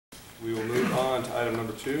We will move on to item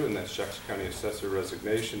number 2, and that's Jackson County Assessor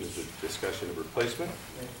resignation. Is a discussion of replacement.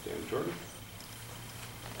 Dan Jordan.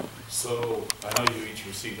 So I know you each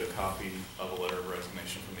received a copy of a letter of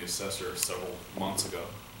resignation from the assessor several months ago.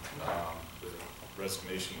 The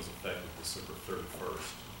resignation was effective December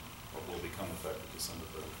 31st, or will become effective December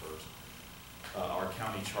 31st. Our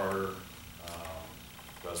county charter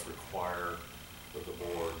does require that the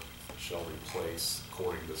board shall replace,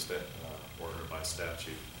 according to ordered by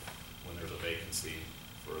statute, when there's a vacancy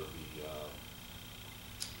for the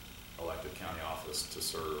elected county office to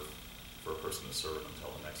serve, for a person to serve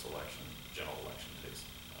until the next election, general election takes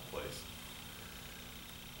place.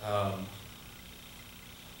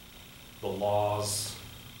 The laws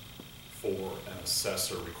for an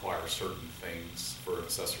assessor require certain things for an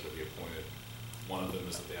assessor to be appointed. One of them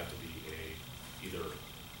is that they have to be either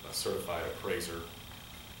a certified appraiser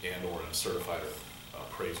and or in a certified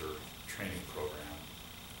appraiser training program.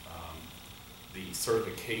 The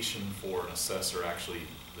certification for an assessor, actually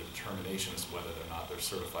the determination as to whether or not they're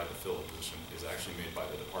certified to fill a position is actually made by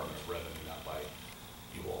the Department of Revenue, not by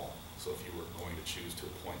you all. So if you were going to choose to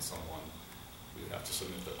appoint someone, we would have to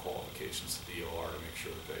submit their qualifications to DOR to make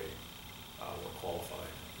sure that they were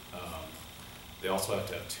qualified. They also have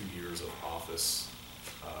to have 2 years of office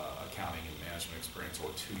accounting and management experience,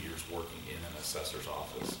 or 2 years working in an assessor's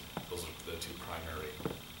office. Those are the 2 primary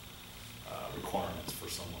requirements for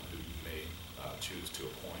someone who you may choose to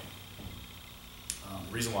appoint.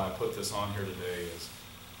 The reason why I put this on here today is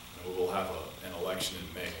we will have an election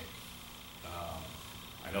in May.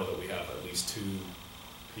 I know that we have at least 2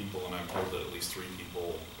 people, and I'm told that at least 3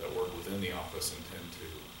 people that work within the office intend to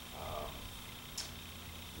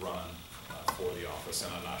run for the office,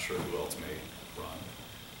 and I'm not sure who else may run.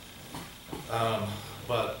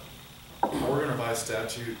 But Oregon revised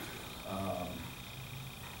statute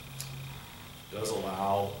does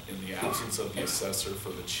allow, in the absence of the assessor, for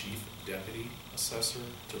the chief deputy assessor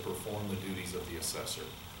to perform the duties of the assessor.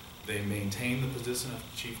 They maintain the position of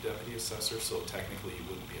chief deputy assessor, so technically you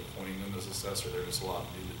wouldn't be appointing them as assessor. They're just allowed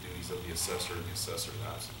to do the duties of the assessor in the assessor's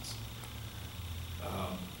absence.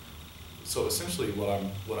 So essentially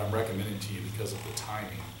what I'm recommending to you, because of the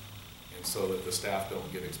timing, and so that the staff don't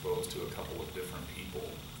get exposed to a couple of different people,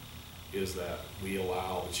 is that we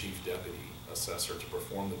allow the chief deputy assessor to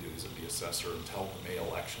perform the duties of the assessor until the May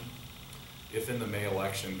election. If in the May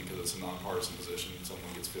election, because it's a nonpartisan position,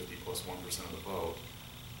 someone gets 50 plus 1% of the vote,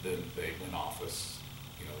 then they win office,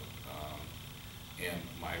 and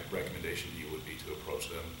my recommendation to you would be to approach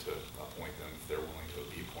them to appoint them if they're willing to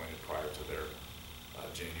be appointed prior to their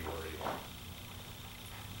January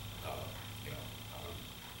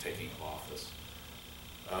taking of office.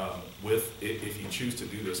 If you choose to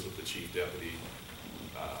do this with the chief deputy,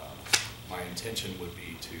 my intention would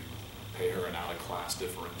be to pay her an out-of-class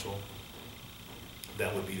differential.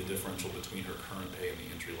 That would be the differential between her current pay and the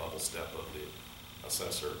entry-level step of the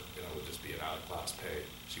assessor. It would just be an out-of-class pay.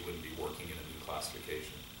 She wouldn't be working in a new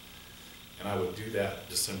classification. And I would do that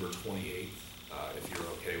December 28th, if you're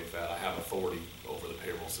okay with that. I have authority over the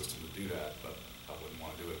payroll system to do that, but I wouldn't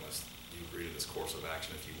want to do it unless you agree to this course of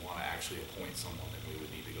action. If you want to actually appoint someone, then we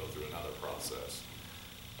would need to go through another process.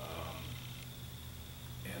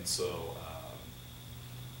 And so,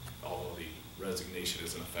 although the resignation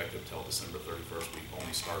isn't effective till December 31st, we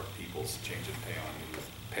only start people's change in pay on a new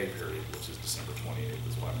pay period, which is December 28th,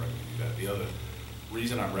 is why I'm recommending you that. The other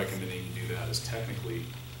reason I'm recommending you do that is technically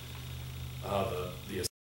the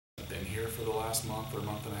assistant has been here for the last month or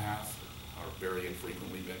month and a half, or very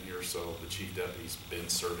infrequently been here, so the chief deputy's been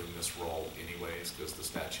serving this role anyways, because the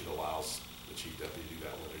statute allows the chief deputy to do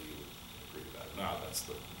that, whether you agree to that or not. That's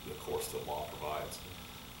the course the law provides.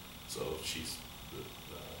 So the chief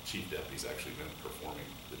deputy's actually been performing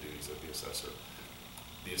the duties of the assessor.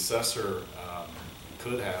 The assessor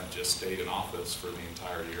could have just stayed in office for the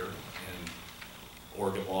entire year, and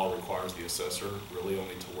Oregon law requires the assessor really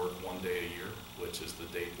only to work 1 day a year, which is the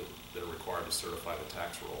date that they're required to certify the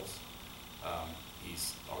tax rolls.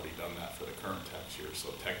 He's already done that for the current tax year,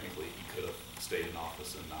 so technically he could have stayed in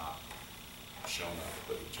office and not shown up,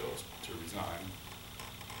 but he chose to resign.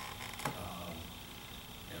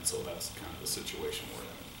 And so that's kind of the situation we're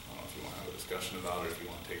in. I don't know if you want to have a discussion about it, if you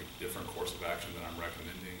want to take a different course of action than I'm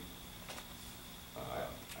recommending. I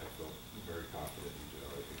feel very confident in Joe.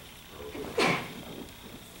 I think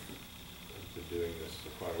she's been doing this for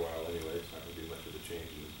quite a while anyway. It's not going to be much of a change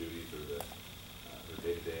in his duties or her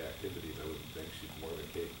day-to-day activities. I wouldn't think she's more than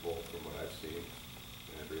capable from what I've seen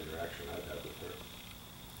and every interaction I've had with her.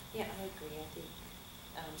 Yeah, I agree. I think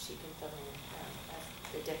she can fill in as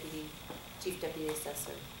the chief deputy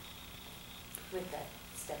assessor with that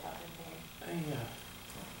step up in pay.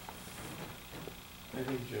 I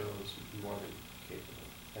think Joe's more than capable.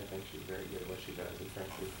 I think she's very good at what she does, and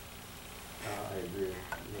frankly, I agree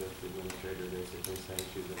with the administrator basically saying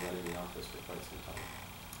she's been running the office for quite some time.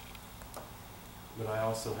 But I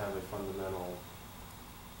also have a fundamental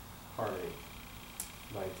heartache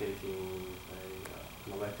by taking an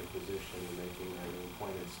elected position and making an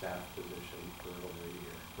appointed staff position for over a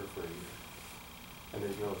year, or for a year. And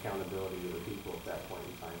there's no accountability to the people at that point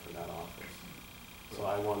in time for that office. So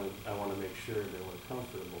I want to make sure that we're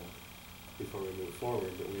comfortable before we move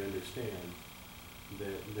forward, that we understand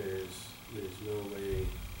that there's no way,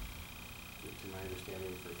 to my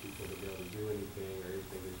understanding, for people to be able to do anything or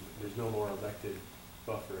anything. There's no more elected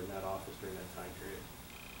buffer in that office during that time period.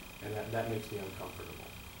 And that makes me uncomfortable.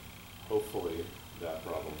 Hopefully, that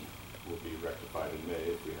problem will be rectified in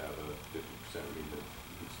May if we have a 50%, I mean, it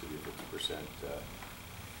needs to be a 50%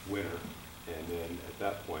 winner. And then at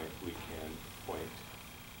that point, we can appoint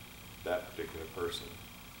that particular person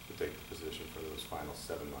to take the position for those final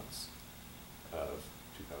 7 months of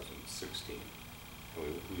 2016.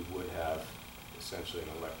 And we would have essentially an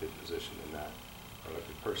elected position in that, or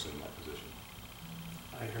elected person in that position.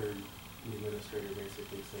 I heard the administrator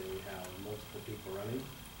basically say we have multiple people running.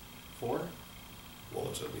 4? Well,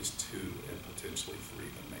 there's at least 2 and potentially 3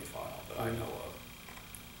 that may file that I know of.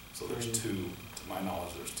 So there's 2, to my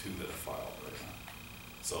knowledge, there's 2 that are filed right now.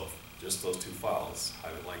 So just those 2 files,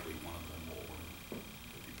 highly likely one of them will win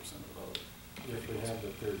 50% of the vote. If we have the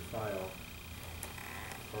 3rd file,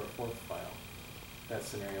 or a 4th file, that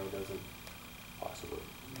scenario doesn't, Possibly.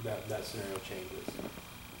 that scenario changes.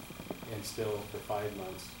 And still, for 5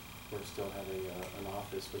 months, we're still having an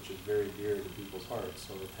office which is very dear to people's hearts,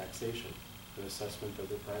 so the taxation, the assessment of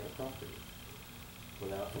their private property,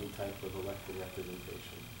 without any type of elected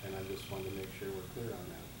representation. And I just wanted to make sure we're clear on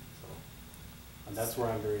that. So, and that's where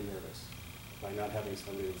I'm very nervous, by not having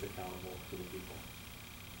somebody that's accountable to the people.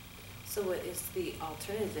 So what is the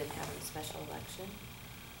alternative in having a special election?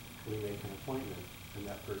 We make an appointment, and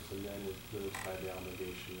that person then lives by the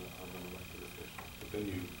obligation of an elected official. But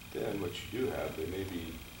then what you do have, they may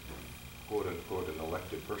be quote unquote an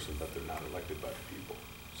elected person, but they're not elected by the people.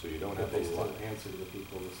 So you don't have But they a still lot. answer to the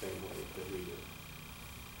people in the same way that we do.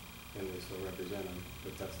 And they still represent them,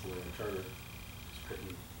 but that's the way our charter is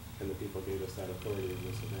written, and the people gave us that authority in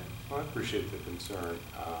this event. Well, I appreciate the concern.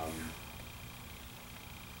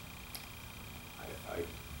 I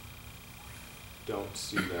don't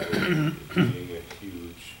see that as being a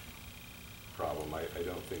huge problem. I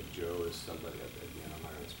don't think Joe is somebody, again, I'm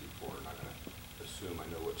not going to speak for her, I'm not going to assume I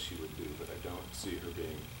know what she would do, but I don't see her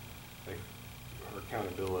being, like, her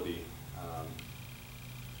accountability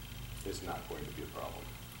is not going to be a problem.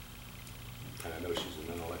 And I know she's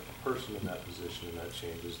an unelected person in that position, and that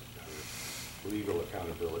changes her legal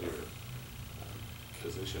accountability or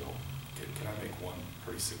positional. Can I make one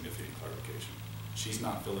pretty significant clarification? She's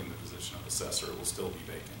not filling the position of assessor, it will still be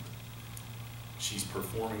vacant. She's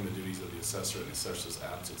performing the duties of the assessor in the assessor's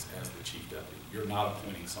absence as the chief deputy. You're not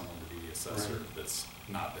appointing someone to be the assessor that's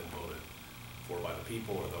not been voted for by the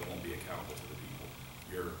people or that won't be accountable to the people.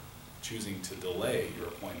 You're choosing to delay your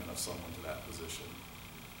appointment of someone to that position.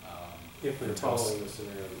 If we're following the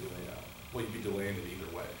scenario that you laid out. Well, you'd be delaying it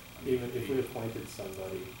either way. I mean, Even if we appointed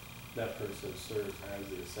somebody, that person serves as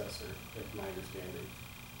the assessor, that's my understanding.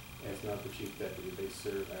 And it's not the chief deputy, they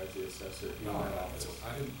serve as the assessor in No, that office.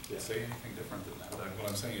 I didn't say anything different than that. What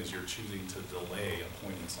I'm saying is you're choosing to delay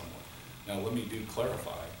appointing someone. Now, let me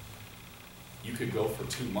clarify. You could go for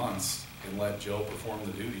 2 months and let Joe perform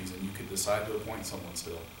the duties, and you could decide to appoint someone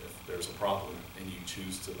still if there's a problem, and you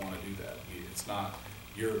choose to want to do that. It's not,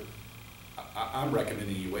 I'm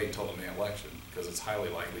recommending you wait until the May election, because it's highly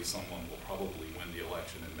likely someone will probably win the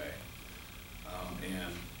election in May.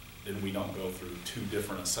 And then we don't go through 2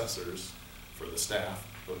 different assessors for the staff,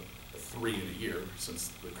 but 3 in a year, since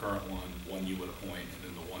the current one you would appoint, and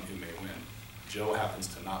then the one who may win. Joe happens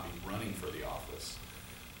to not be running for the office,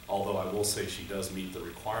 although I will say she does meet the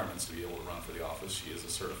requirements to be able to run for the office. She is a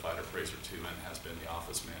certified appraiser too, and has been the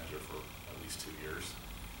office manager for at least 2 years.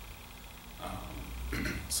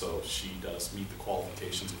 So she does meet the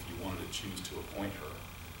qualifications if you wanted to choose to appoint her.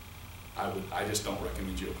 I just don't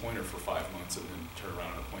recommend you appoint her for 5 months and then turn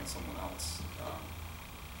around and appoint someone else.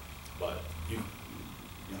 But you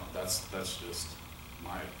know, that's just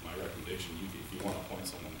my recommendation. If you want to appoint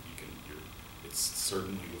someone, it's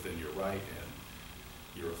certainly within your right and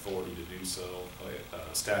your authority to do so.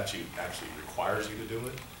 Statute actually requires you to do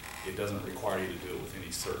it. It doesn't require you to do it within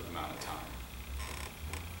a certain amount of time.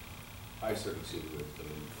 I certainly see the wisdom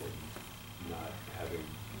in not having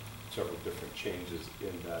several different changes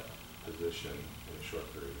in that position in a short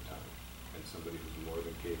period of time. And somebody who's more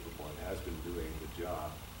than capable and has been doing the the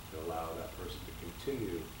job, to allow that person to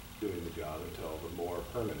continue doing the job until the more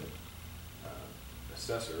permanent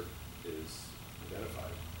assessor is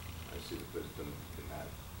identified. I see the wisdom in that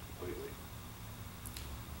completely.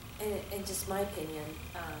 And just my opinion,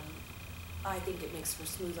 I think it makes for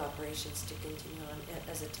smooth operations to continue on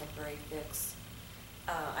as a temporary fix.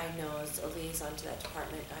 I know as a liaison to that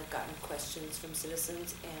department, I've gotten questions from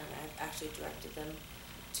citizens, and I've actually directed them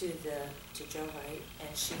to Joe Wright,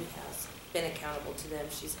 and she has been accountable to them.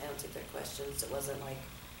 She's answered their questions. It wasn't like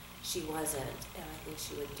she wasn't, and I think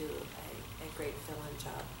she would do a great fill-in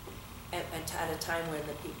job. And at a time when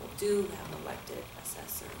the people do have an elected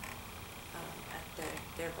assessor at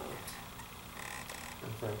their vote.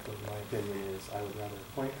 And frankly, my opinion is I would rather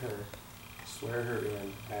appoint her, swear her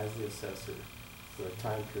in as the assessor for a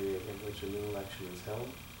time period in which a new election is held,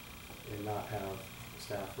 and not have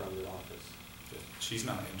staff run the office. She's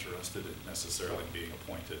not interested in necessarily being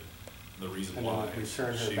appointed. The reason And why then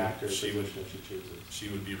return her back to her she would position if she chooses. she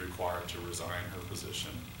would be required to resign her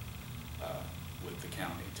position with the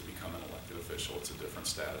county to become an elected official. It's a different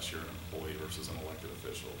status. You're an employee versus an elected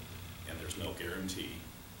official, and there's no guarantee,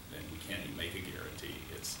 and we can't even make a guarantee.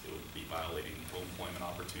 It would be violating full employment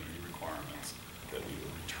opportunity requirements that we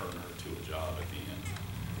would return her to a job at the end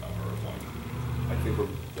of her appointment. I think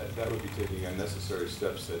that would be taking unnecessary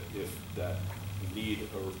steps that if that need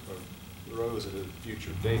arose at a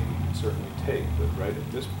future date, we can certainly take, but right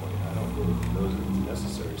at this point, I don't believe that those are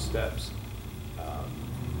necessary steps.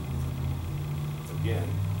 Again,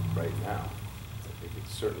 right now, I think it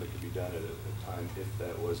certainly could be done at a time if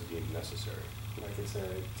that was deemed necessary. Like I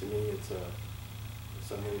said, to me, it's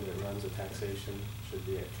somebody that runs a taxation should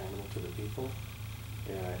be accountable to the people,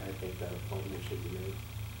 and I think that appointment should be made.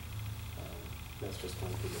 That's just my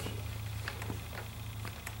position.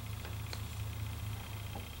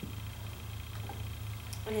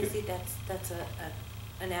 And I see that's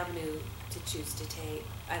an avenue to choose to take.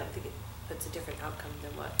 I don't think it puts a different outcome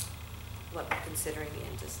than what we're considering,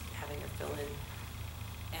 and just having her fill in.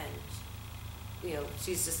 And, you know,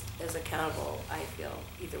 she's just as accountable, I feel,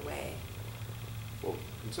 either way. Well,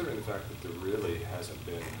 considering the fact that there really hasn't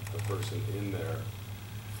been a person in there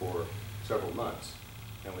for several months,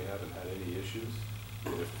 and we haven't had any issues,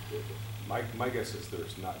 my guess is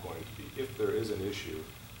there's not going to be. If there is an issue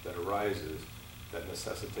that arises that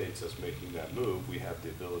necessitates us making that move, we have the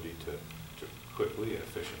ability to quickly and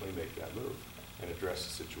efficiently make that move and address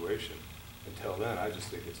the situation. Until then, I just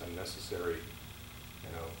think it's unnecessary,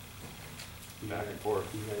 back and forth.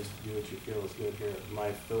 You guys do what you feel is good here.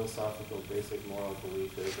 My philosophical, basic moral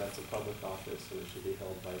belief is that's a public office, and it should be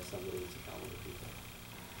held by somebody that's accountable to people.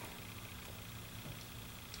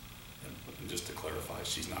 And just to clarify,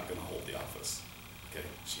 she's not going to hold the office. Okay,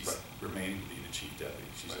 she's Right. remaining to be the chief deputy.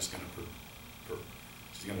 She's just going to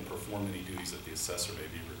she's going to perform any duties that the assessor may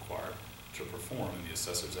be required to perform in the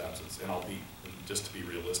assessor's absence. And just to be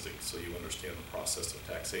realistic, so you understand the process of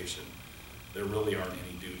taxation, there really aren't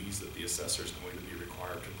any duties that the assessor is going to be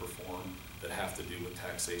required to perform that have to do with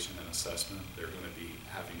taxation and assessment. They're going to be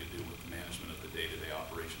having to do with the management of the day-to-day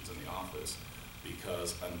operations in the office,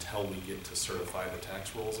 because until we get to certify the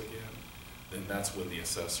tax rolls again, then that's when the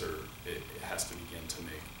assessor it has to begin to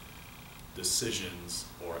make decisions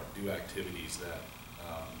or do activities that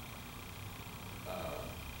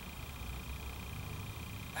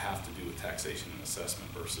have to do with taxation and assessment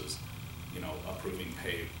versus, approving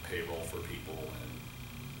payroll for people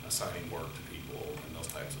and assigning work to people and those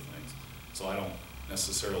types of things. So I don't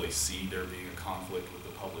necessarily see there being a conflict with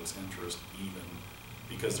the public's interest, even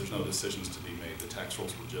because there's no decisions to be made. The tax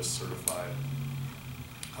rolls were just certified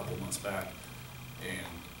a couple months back,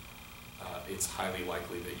 and it's highly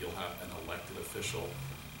likely that you'll have an elected official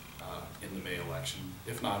in the May election.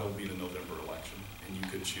 If not, it'll be the November election, and you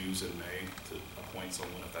could choose in May to appoint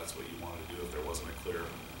someone if that's what you wanted to do, if there wasn't a clear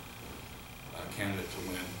candidate to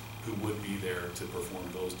win who would be there to perform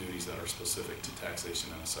those duties that are specific to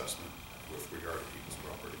taxation and assessment with regard to people's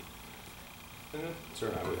property. And the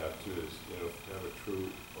concern I would have too is, to have a true,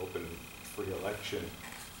 open, free election.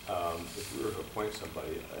 If we were to appoint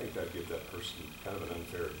somebody, I think that'd give that person kind of an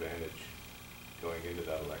unfair advantage going into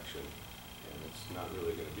that election. And it's not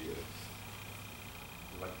really going to be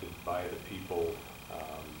elected by the people.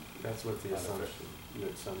 That's what the unofficial. assumption,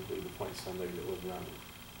 that somebody would appoint somebody that would run.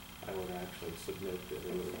 I would actually submit that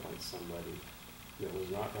they would appoint somebody that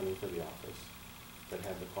was not running for the office, that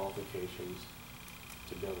had the qualifications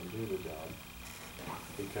to be able to do the job,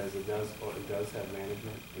 because it does have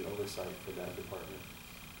management and oversight for that department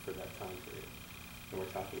for that time period. And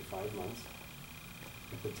we're talking 5 months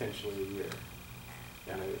and potentially a year.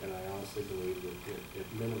 And I honestly believe that at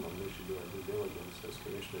minimum, we should do our due diligence as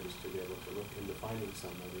commissioners to be able to look into finding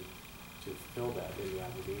somebody to fill that in the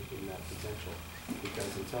obligation, in that potential.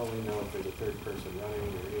 Because until we know if there's a third person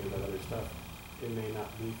running or any of that other stuff, it may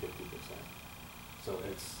not be 50%. So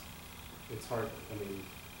it's hard, I mean,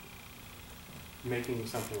 making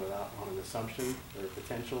something without, on an assumption or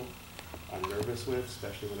potential, I'm nervous with,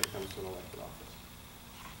 especially when it comes to an elected office.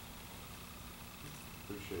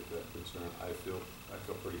 Appreciate that concern. I feel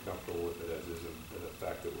pretty comfortable with it as is, and the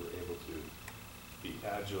fact that we're able to be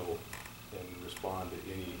agile and respond to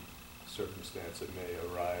any circumstance that may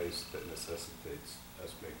arise that necessitates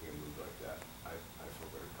us making a move like that. I feel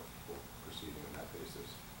very comfortable proceeding on that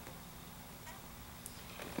basis.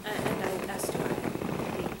 And I asked her, I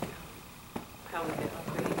think how we've been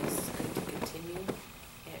operating is going to continue.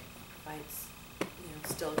 It provides,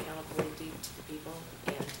 still accountability to the people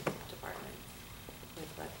and to the department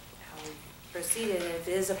with how we proceeded. And if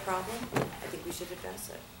it is a problem, I think we should address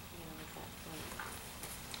it, at that point.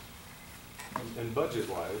 And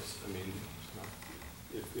budget-wise, I mean,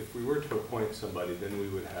 if we were to appoint somebody, then we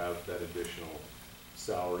would have that additional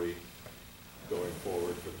salary going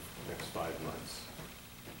forward for the next 5 months.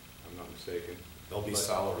 I'm not mistaken. There'll be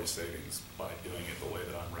salary savings by doing it the way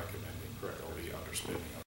that I'm recommending. Correct. There'll be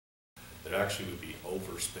underspending. There actually would be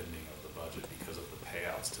overspending of the budget because of the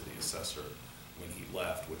payouts to the assessor when he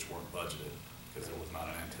left, which weren't budgeted, because there was not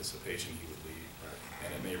an anticipation he would leave. Right.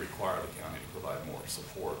 And it may require the county to provide more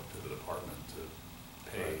support to the department to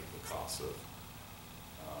pay the costs of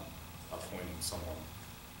appointing someone.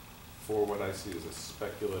 For what I see as a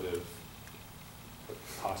speculative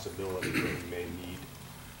possibility that we may need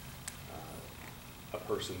a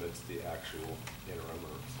person that's the actual interim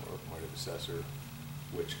or appointed assessor,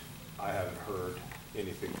 which I haven't heard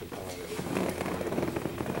anything compelling that would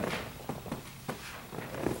need that.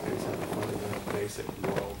 I just have a fundamental basic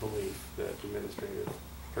moral belief that administrative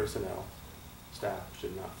personnel, staff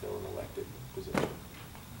should not fill an elected position.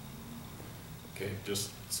 Okay,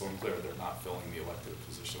 just so I'm clear, they're not filling the elected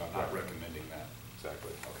position. I'm not Right. recommending that.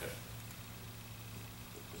 Exactly. Okay.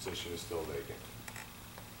 The position is still vacant,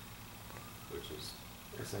 which is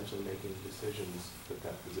Essentially making decisions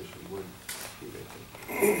that position would be vacant.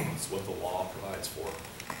 It's what the law provides for.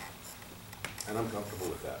 and I'm comfortable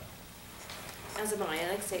with that. As am I, and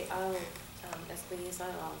like I say, as liaison,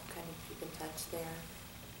 I'll kind of keep in touch there.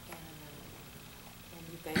 And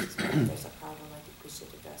you guys, if there's a problem, I think we should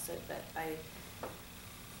address it, but I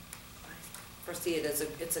foresee it as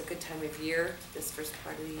it's a good time of year, this first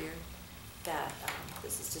part of the year, that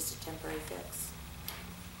this is just a temporary fix.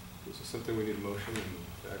 Is this something we need a motion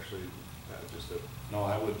and actually just a? No,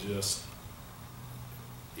 I would just,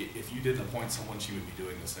 if you didn't appoint someone, she would be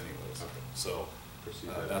doing this anyways. Okay. So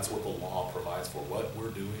Proceed that's what the law provides for. What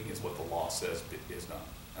we're doing is what the law says is done.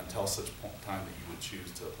 Until such time that you would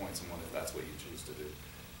choose to appoint someone, if that's what you choose to do.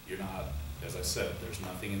 You're not, as I said, there's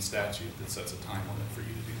nothing in statute that sets a time limit for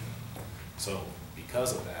you to do that. So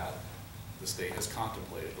because of that, the state has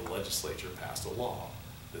contemplated, the legislature passed a law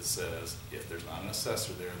that says if there's not an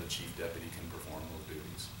assessor there, the chief deputy can perform those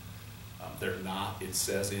duties. They're not, it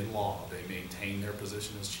says in law, they maintain their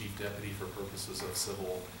position as chief deputy for purposes of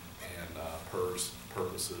civil and PERS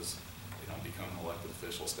purposes. They don't become an elected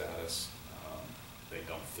official status. They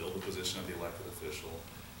don't fill the position of the elected official.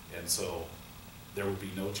 And so there would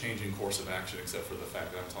be no change in course of action except for the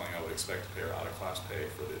fact that I'm telling you I would expect to pay her out-of-class pay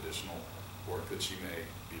for the additional work that she may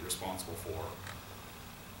be responsible for.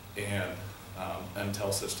 And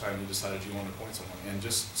until such time you decided you want to appoint someone. And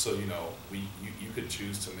just so you know, you could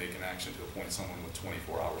choose to make an action to appoint someone with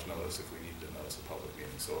 24 hours notice if we need to notice a public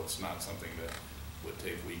meeting. So it's not something that would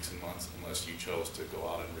take weeks and months unless you chose to go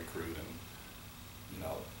out and recruit and,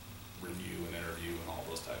 review and interview and all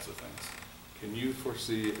those types of things. Can you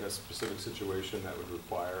foresee a specific situation that would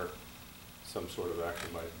require some sort of action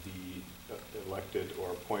by the elected or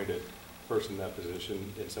appointed person in that position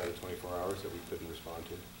inside of 24 hours that we couldn't respond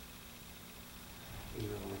to?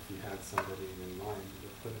 If you had somebody in mind, you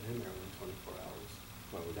would put it in there within 24 hours.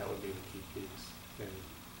 Well, That would be the key piece. And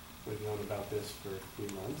we've known about this for a few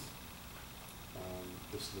months.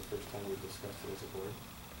 This is the first time we've discussed it as a board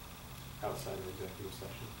outside of executive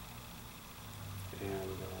session.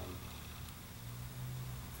 And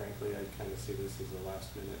frankly, I kind of see this as a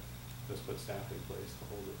last minute, let's put staff in place to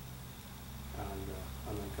hold it. And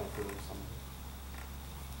I'm uncomfortable with some of it.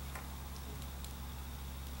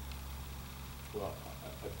 Well,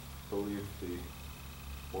 I believe the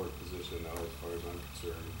board position now, as far as I'm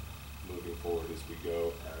concerned, moving forward as we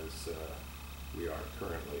go, as we are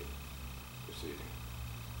currently proceeding.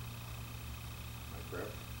 Am I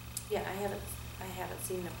correct? Yeah, I haven't I haven't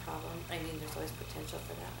seen a problem. I mean, there's always potential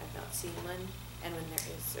for that. I've not seen one. And when there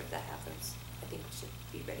is, or if that happens, I think we should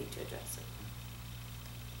be ready to address it.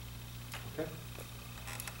 Okay.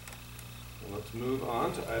 Well, let's move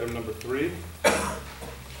on to item number 3.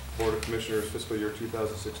 Board of Commissioners fiscal year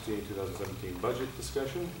 2016-2017 budget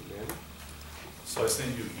discussion. Danny? So I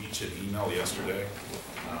sent you each an email yesterday,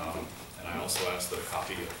 and I also asked that a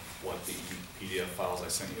copy of what the PDF files I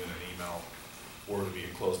sent you in an email were to be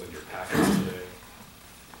enclosed in your packets today.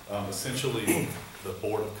 Essentially, the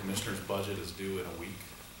Board of Commissioners budget is due in a week,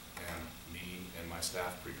 and me and my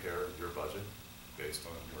staff prepare your budget based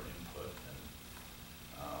on your input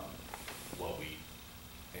and what we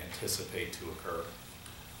anticipate to occur.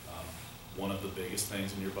 One of the biggest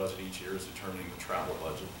things in your budget each year is determining the travel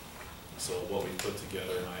budget. So what we put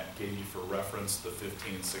together, and I gave you for reference the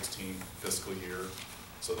 15 and 16 fiscal year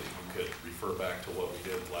so that you could refer back to what we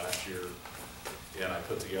did last year. And I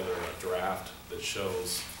put together a draft that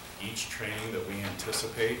shows each training that we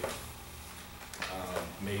anticipate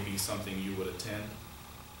may be something you would attend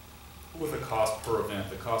with a cost per event.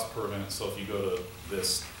 The cost per event, so if you go to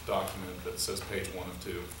this document that says page 1 of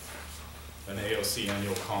 2, an AOC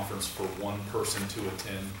annual conference for one person to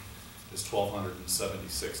attend is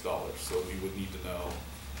 $1,276. So we would need to know,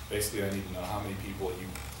 basically I need to know how many people you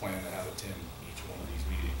plan to have attend each one of these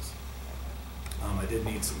meetings. I did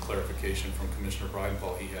need some clarification from Commissioner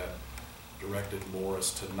Bridenfall. He had directed Loris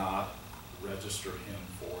to not register him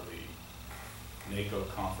for the NACO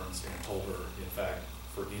conference and told her, in fact,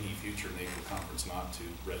 for any future NACO conference not to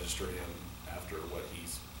register him after what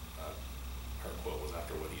he's, her quote was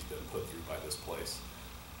after what he's been put through by this place.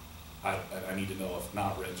 I need to know if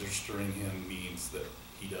not registering him means that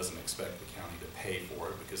he doesn't expect the county to pay for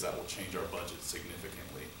it, because that will change our budget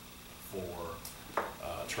significantly for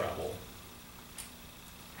travel.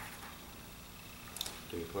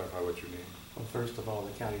 Can you clarify what you mean? Well, first of all,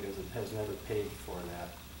 the county has never paid for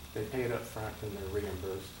that. They pay it up front and they're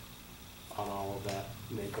reimbursed on all of that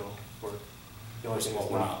NACO work. The only thing that's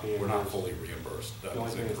not we're not fully reimbursed. The only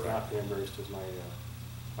thing that's not reimbursed is my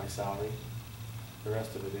salary. The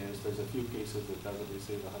rest of it is, there's a few pieces that doesn't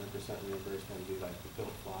receive 100% reimbursement, and be like the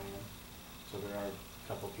Philip fly-in. So there are a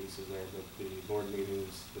couple pieces there, but the board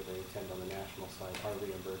meetings that I attend on the national side are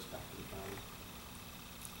reimbursed back to the county.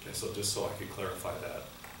 Okay, so just so I could clarify that,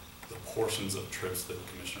 the portions of trips that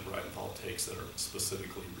Commissioner Bridenfall takes that are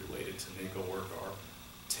specifically related to NACO work are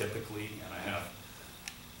typically, and I have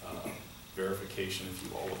verification if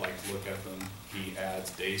you all would like to look at them, he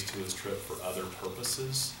adds days to his trip for other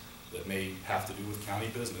purposes that may have to do with county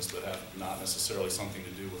business, but have not necessarily something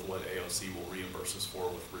to do with what AOC will reimburse us for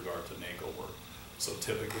with regard to NACO work. So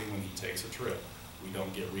typically when he takes a trip, we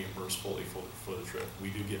don't get reimbursed fully for the trip. We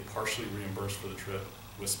do get partially reimbursed for the trip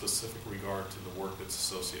with specific regard to the work that's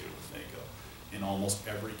associated with NACO. In almost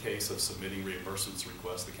every case of submitting reimbursements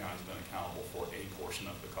requests, the county's been accountable for a portion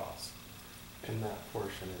of the cost. And that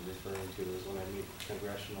portion I'm referring to is when I meet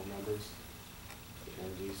congressional members in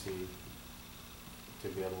DC to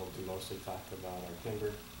be able to mostly talk about our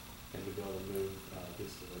timber and to be able to move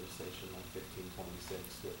pieces of legislation like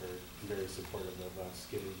 1526 that are very supportive of us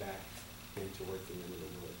getting back into working into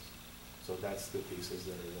the woods. So that's the pieces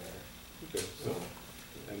that are there. Okay. So,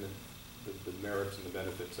 and the merits and the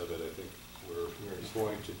benefits of it, I think we're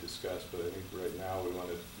going to discuss, but I think right now we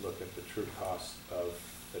want to look at the true costs of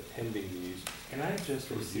attending these. And I just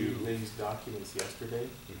received these documents yesterday,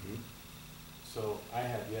 so I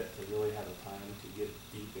have yet to really have a time to get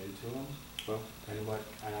deep into them. Well, And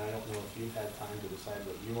I don't know if you've had time to decide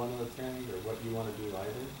what you want to attend or what you want to do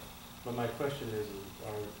either. But my question is,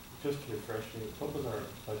 just to refresh me, what was our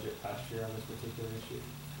budget last year on this particular issue?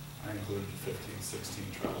 I included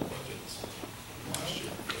 15-16 travel budgets last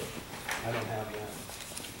year. I don't have that.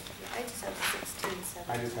 I just have the 16, 17.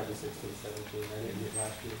 I just have the 16, 17. I didn't get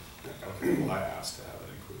last year. Okay, well, I asked to have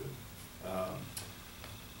it included.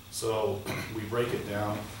 So we break it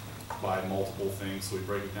down by multiple things. So we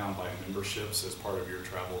break it down by memberships as part of your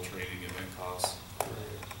travel, training, event costs. Right.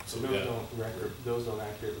 So So we those don't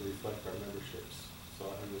accurately reflect our memberships.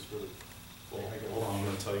 So I'm just really. Well, hold on, I'm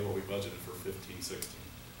gonna tell you what we budgeted for 15-16.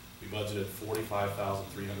 We budgeted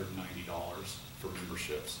 $45,390 for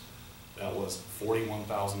memberships. That was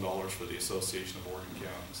 $41,000 for the Association of Oregon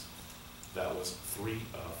Counties. That was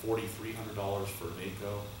 $4,300 for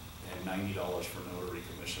NACO and $90 for notary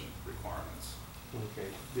commission requirements. Okay,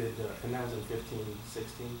 and that was in 15,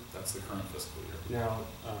 16? That's the current fiscal year. Now,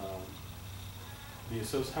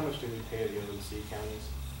 how much do we pay the OEC counties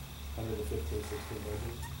under the 15, 16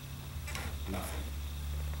 budget? Nothing.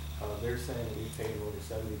 They're saying that we paid over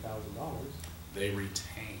 $70,000. They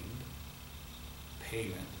retained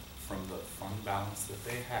payment from the fund balance that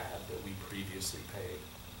they had that we previously paid.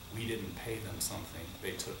 We didn't pay them something,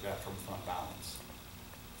 they took that from fund balance.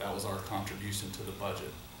 That was our contribution to the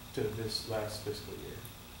budget, To this last fiscal year.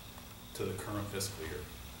 to the current fiscal year.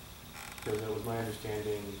 Because it was my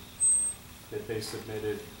understanding that they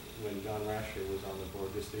submitted, when John Rasher was on the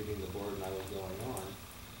board, just leaving the board and I was going on,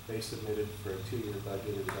 they submitted for a 2-year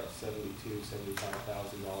budget of about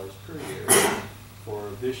 $75,000 per year for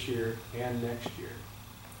this year and next year.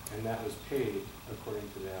 And that was paid according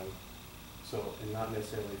to them. So, and not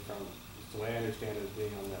necessarily from, the way I understand it,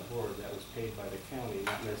 being on that board, that was paid by the county,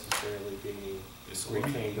 not necessarily being So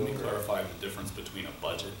retained over. let me clarify the difference between a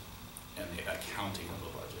budget and the accounting of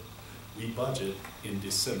a budget. We budget in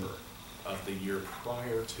December of the year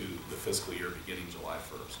prior to the fiscal year beginning July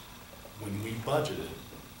 1st. When we budgeted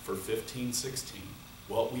for 15-16,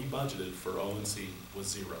 what we budgeted for O&C was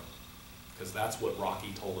 0, because that's what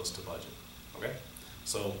Rocky told us to budget, okay?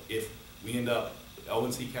 So if we end up,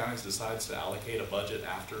 O&C counties decides to allocate a budget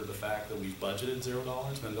after the fact that we've budgeted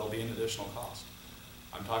 $0, then there'll be an additional cost.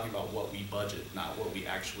 I'm talking about what we budget, not what we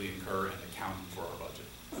actually incur in accounting for our budget.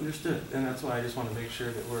 Understood, and that's why I just want to make sure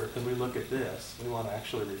that when we look at this, we want to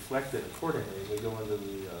actually reflect it accordingly as we go into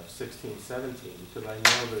the 16-17, because I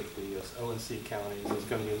know that the O&C counties is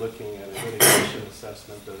going to be looking at a litigation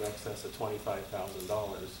assessment of excess of $25,000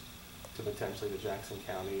 to potentially the Jackson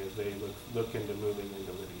County as they look into moving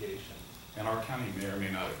into litigation. And our county may or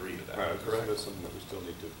may not agree to that, Right, correct? that's something that we still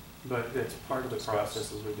need to. But it's part of the Discuss.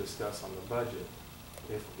 process as we discuss on the budget.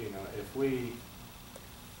 If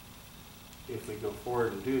we go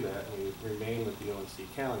forward and do that, and we remain with the O&C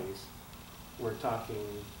counties, we're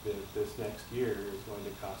talking that this next year is going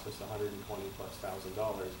to cost us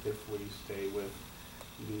 $120,000+ if we stay with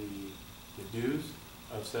the dues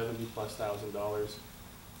of $70,000+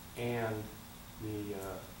 and the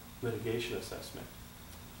litigation assessment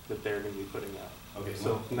that they're going to be putting out. Okay,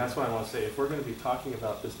 So, and that's why I want to say, if we're going to be talking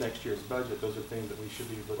about this next year's budget, those are things that we should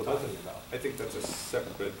be talking about. I think that's a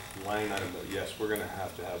separate line item that, yes, we're gonna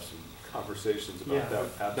have some conversations about that,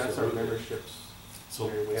 absolutely. That's our memberships, So-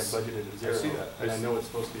 where we have budgeted at 0. I see that. And I know it's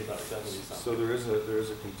supposed to be about 70 something. So there is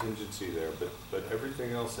a contingency there, but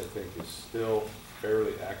everything else I think is still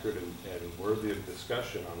fairly accurate and worthy of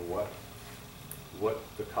discussion on what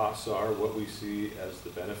the costs are, what we see as the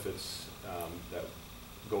benefits that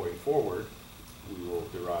going forward we will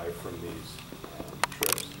derive from these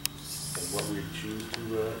trips, and what we choose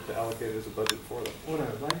to allocate as a budget for them. What I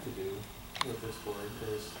would like to do with this board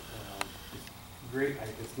is, it's great,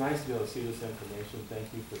 it's nice to be able to see this information,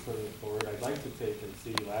 thank you for putting it forward. I'd like to take and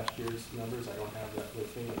see last year's numbers, I don't have that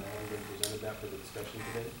with me, and I haven't been presented that for the discussion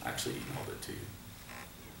today. I actually emailed it to you.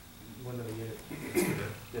 When did I get it?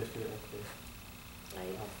 Yesterday, okay. I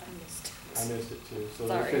missed it. I missed it too, so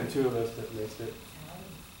Sorry. there's been 2 of us that missed it.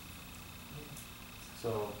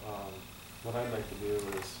 So, what I'd like to do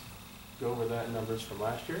is go over that numbers from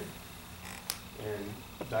last year and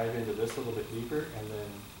dive into this a little bit deeper, and then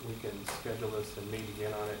we can schedule this and meet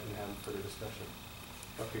again on it and have further discussion.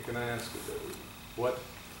 Okay, can I ask, what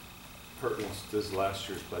pertinence does last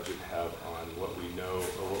year's budget have on what we know,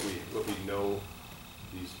 or what we know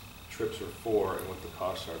these trips are for and what the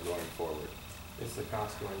costs are going forward? It's the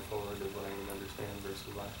cost going forward is what I can understand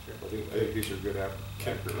versus last year. I think these are good.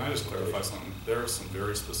 Can I just clarify something? There are some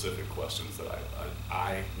very specific questions that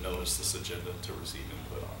I noticed this agenda to receive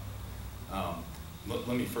input on. Let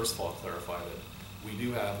me first of all clarify that we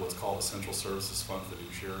do have what's called a Central Services Fund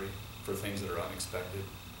fiduciary for things that are unexpected.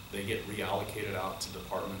 They get reallocated out to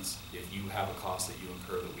departments if you have a cost that you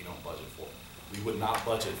incur that we don't budget for. We would not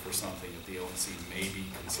budget for something that the O&C may be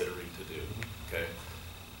considering to do, okay?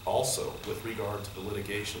 Also, with regard to the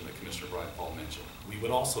litigation that Commissioner Brian Paul mentioned, we would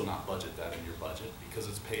also not budget that in your budget because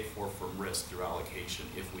it's paid for from risk through allocation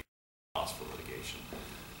if we cost for litigation.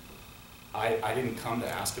 I didn't come to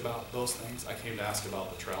ask about those things. I came to ask about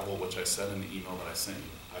the travel, which I said in the email that I sent you.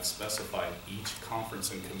 I've specified each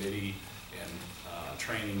conference and committee and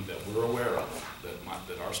training that we're aware of,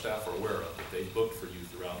 that our staff are aware of, that they've booked for you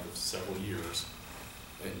throughout the several years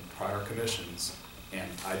in prior commissions. And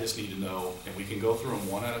I just need to know, and we can go through them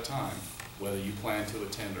one at a time, whether you plan to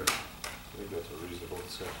attend or not. I think that's a reasonable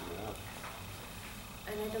discussion to have.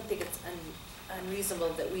 And I don't think it's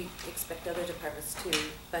unreasonable that we expect other departments to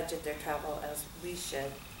budget their travel as we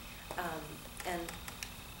should. And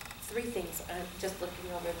 3 things, I'm just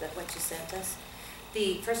looking over what you sent us.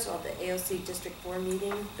 First of all, the AOC District 4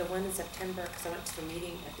 meeting, the one in September, because I went to the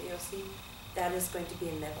meeting at the AOC, that is going to be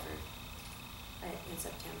in Medford in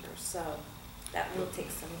September. So that will take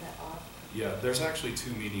some of that off. Yeah, there's actually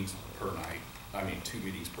 2 meetings per night. 2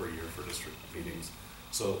 meetings per year for district meetings.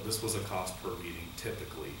 So this was a cost per meeting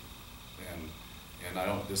typically. And I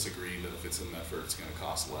don't disagree that if it's in Medford, it's gonna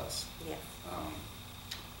cost less. Yeah.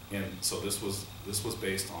 And so this was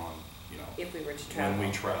based on, you know. If we were to travel. When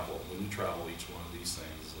we travel, each one of these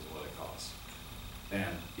things is what it costs.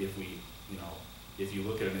 And if we, you know, if you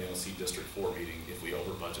look at an AOC District 4 meeting, if we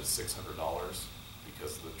over budget $600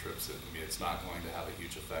 because of the trips, I mean, it's not going to have a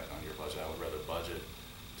huge effect on your budget. I would rather budget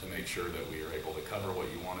to make sure that we are able to cover what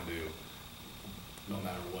you want to do, no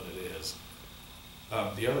matter what it is.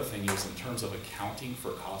 The other thing is, in terms of accounting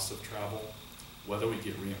for cost of travel, whether we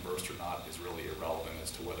get reimbursed or not is really irrelevant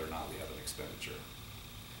as to whether or not we have an expenditure.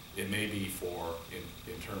 It may be for,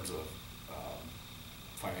 in terms of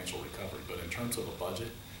financial recovery, but in terms of a budget,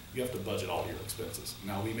 you have to budget all your expenses.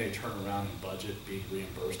 Now, we may turn around and budget being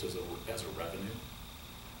reimbursed as a revenue.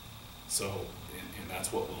 So, and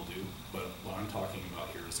that's what we'll do, but what I'm talking about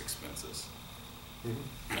here is expenses.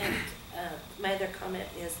 Mm-hmm. And my other comment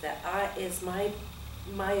is that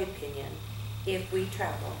my opinion, if we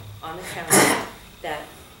travel on the county, that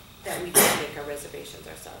we can make our reservations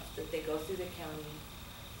ourselves, that they go through the county,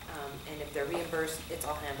 and if they're reimbursed, it's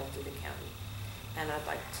all handled through the county. And I'd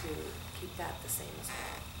like to keep that the same as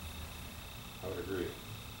well. I would agree.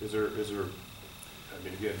 Is there, I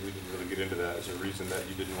mean, again, we didn't really get into that. Is there a reason that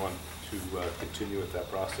you didn't want to continue with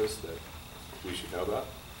that process that we should know about?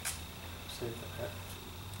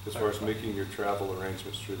 As far as making your travel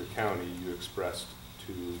arrangements through the county, you expressed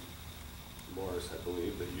to Morris, I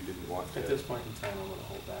believe, that you didn't want to. At this point in time, I'm gonna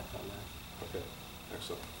hold back on that. Okay,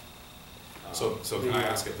 excellent. So can I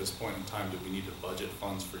ask at this point in time, do we need to budget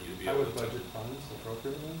funds for you to be I able would to? budget funds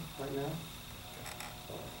appropriately right now.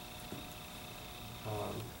 So,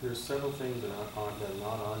 there's several things that are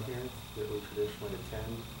not on here that we traditionally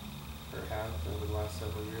attend or have over the last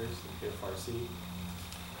several years, like FRC.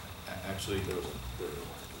 Actually,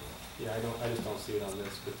 Yeah, I just don't see it on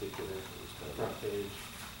this particular front page.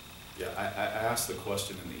 yeah, I asked the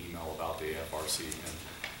question in the email about the AFRC, and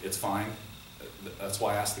it's fine. That's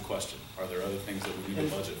why I asked the question. Are there other things that we need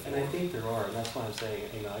to budget for? And I think there are, and that's why I'm saying,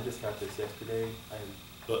 you know, I just got this yesterday.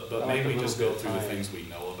 But I like maybe a just little go bit through of the time. things we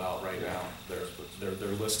know about right now. They're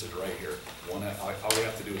listed right here. All we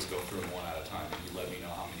have to do is go through them one at a time, and you let me know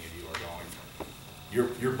how many of you are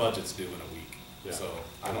going. Your budget's due in a week, Yeah. so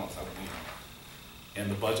I don't, you know. And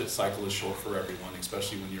the budget cycle is short for everyone,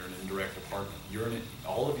 especially when you're an indirect department.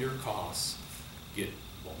 All of your costs get,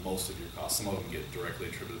 well, most of your costs, some of them get directly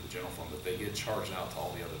attributed to the general fund, but they get charged out to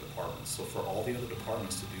all the other departments. So for all the other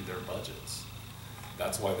departments to do their budgets,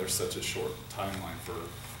 that's why there's such a short timeline for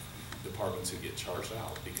departments who get charged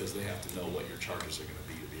out, because they have to know what your charges are gonna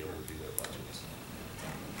be to be able to do their budgets.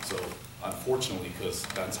 So unfortunately, because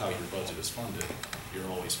that's how your budget is funded, you're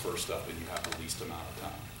always first up and you have the least amount of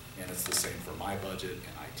time. And it's the same for my budget,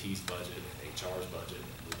 and IT's budget, and HR's budget,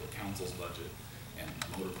 and legal counsel's budget, and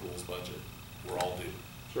motor pool's budget. We're all due.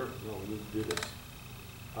 Sure, no, we need to do this.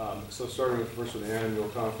 So starting with the first one, the annual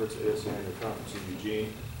conference, ASC annual conference in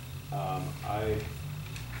Eugene. I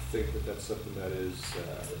think that that's something that is,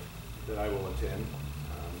 that I will attend,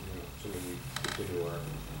 you know, assuming we continue our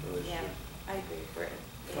Yeah, relationship. I agree, Britt.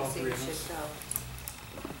 All AOC three of should us.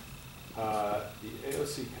 go. The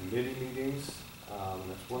AOC committee meetings,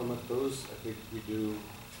 that's one of those I think we do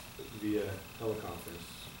via teleconference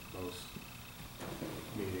most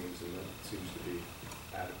meetings, and that seems to be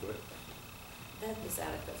adequate. That is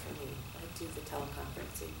adequate for me. I do the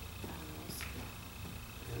teleconferencing.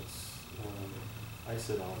 It's, I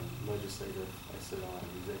sit on legislative, I sit on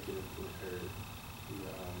executive, or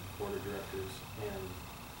the board of directors, and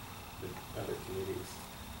the other committees.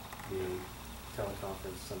 The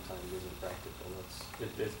teleconference sometimes isn't practical.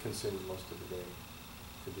 It consumes most of the day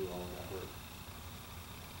to do all of that work.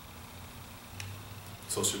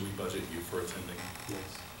 So should we budget you for attending?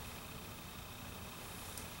 Yes.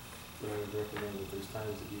 But I would recommend that there's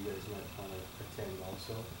times that you guys might want to attend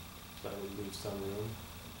also, so I would leave some room,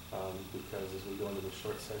 because as we go into the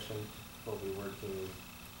short session, we'll be working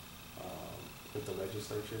with the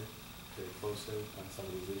legislature very closely on some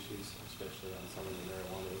of these issues, especially on some of the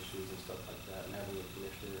marijuana issues and stuff like that, and having a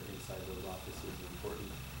commissioner inside those offices is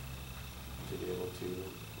important to be able to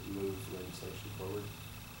move legislation forward,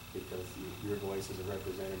 because your voice as a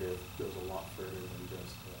representative goes a lot further than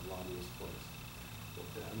just a lobbyist voice.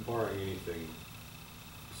 I'm barring anything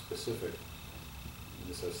specific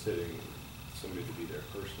necessitating somebody to be there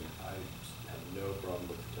personally, I have no problem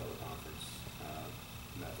with the teleconference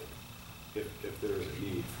method. If there is a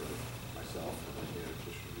need for myself, you know,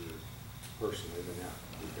 just review it personally, then yeah,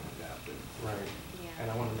 we can adapt it. Right. Yeah. And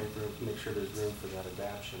I want to make sure there's room for that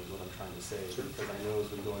adaption is what I'm trying to say. Sure. Because I know as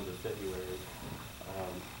we go into February,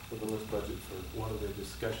 For the list budget, for one of the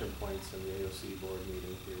discussion points in the AOC board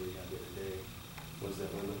meeting here we had the other day was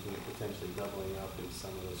that we're looking at potentially doubling up in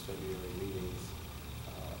some of those February meetings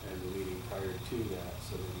and the meeting prior to that,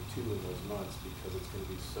 so maybe 2 of those months, because it's going to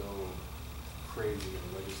be so crazy in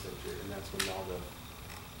the legislature, and that's when all the,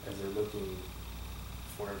 as they're looking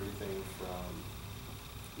for everything from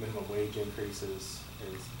minimum wage increases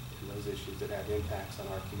and those issues that have impacts on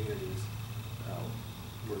our communities,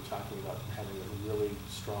 we're talking about having a really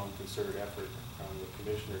strong concerted effort on the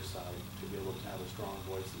commissioner's side to be able to have a strong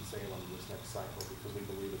voice in Salem this next cycle, because we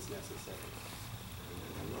believe it's necessary.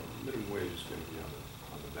 And minimum wage is going to be on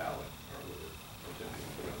the ballot, or we're attempting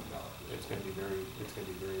to put it on the ballot. It's going to be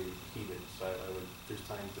very heated, so there's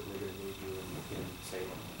times that we're going to need you in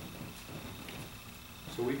Salem.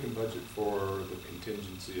 So we can budget for the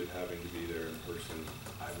contingency of having to be there in person.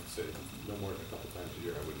 I would say no more than a couple times a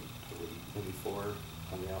year. I wouldn't. Maybe 4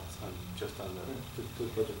 on the outside, just on the. To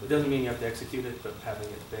budget for. It doesn't mean you have to execute it, but having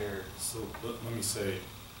it there. So let me say,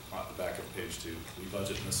 on the back of page 2, we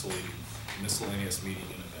budget miscellaneous meeting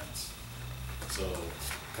and events. So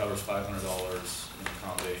covers $500 in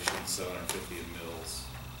accommodations, $750 in meals,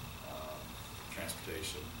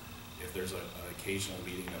 transportation. If there's an occasional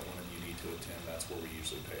meeting that one of you need to attend, that's where we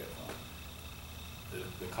usually pay it from.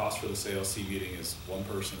 The cost for the CLC meeting is one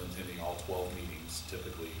person attending all 12 meetings,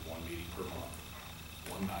 typically 1 meeting per month,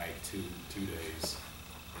 1 night, two days,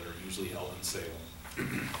 that are usually held in Salem.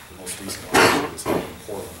 The most recent one is held in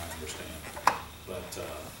Portland, I understand, but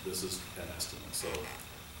this is an estimate. So,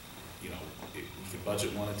 you know, you can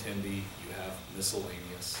budget 1 attendee. You have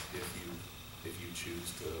miscellaneous if you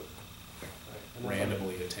choose to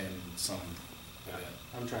randomly attend some event.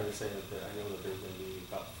 I'm trying to say that I know that there's going to be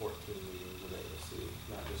about 14 meetings with AOC,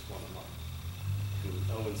 not just 1 a month. And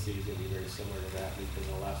ONC is going to be very similar to that, because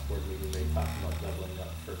in the last board meeting they talked about doubling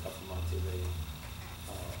up for a couple months as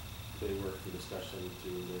they work through discussion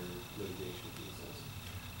through their litigation pieces.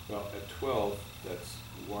 Well, at 12, that's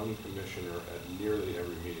 1 commissioner at nearly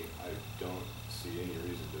every meeting. I don't see any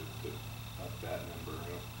reason to up that number.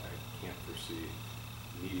 I can't foresee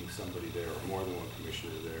needing somebody there, or more than 1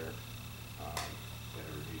 commissioner there at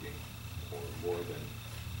every meeting, or more than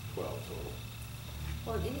 12 total.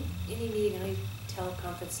 Well, any meeting I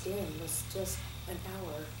teleconferenced in was just an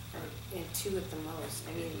hour, and 2 at the most.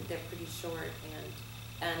 I mean, they're pretty short,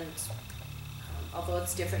 and although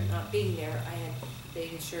it's different not being there, they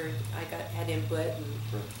ensured I had input, and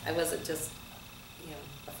Sure. I wasn't just,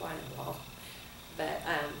 a fly on the wall. But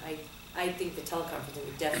I think the teleconferencing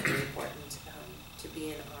is definitely important to be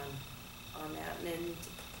in on that, and then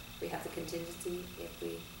we have the contingency if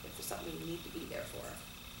there's something we need to be there for.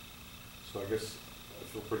 So I guess I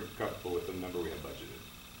feel pretty comfortable with the number we have budgeted.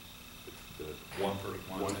 The One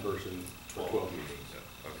person, 12 meetings.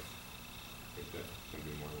 Yeah. Okay. I think that's going to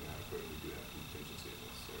be more than adequate. We do have contingency if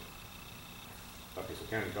necessary. Okay, so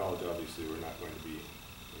County College, obviously, we're not going to be,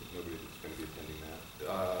 nobody that's going to be attending that.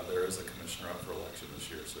 There is a commissioner up for election this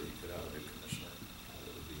year, so you could have a new commissioner.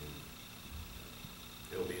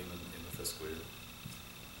 It'll be in the fiscal year.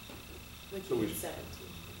 Which So we is should- 17.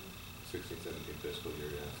 16-17 fiscal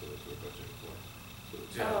year, yeah, so that's what we're budgeting for. So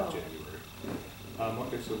it's Oh. January.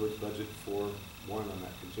 Okay, so let's budget for 1 on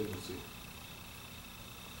that contingency.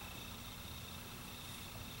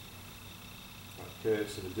 Okay,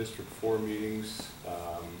 so the District 4 meetings,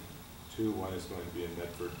 1 is going to be in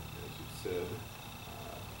Medford, as you said.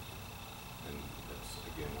 And that's,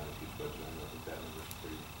 again, not a huge budget. I think that number's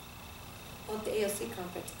pretty. Well, at the AOC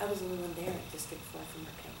conference, I was the only one there at District 4 from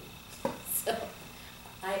our county. So,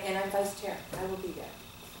 I'm vice chair. I will be there.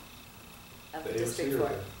 Of The the District AOC or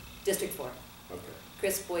 4. District 4. Okay.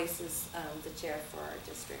 Chris Boyce is the chair for our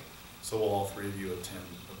district. So will all 3 of you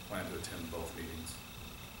plan to attend both meetings?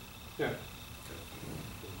 Yeah. Okay.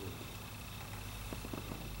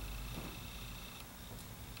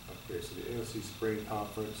 Okay, so the AOC Spring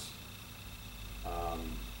Conference,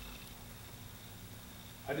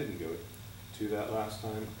 I didn't go to that last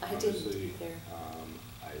time. I didn't Obviously, either.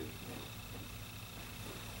 I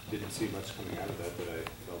didn't see much coming out of that I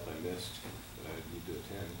felt I missed, that I need to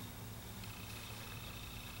attend.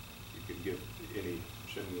 You could give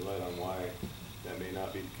shed any light on why that may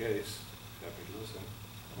not be the case. Happy to listen.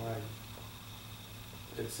 Right.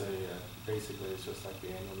 It's basically it's just like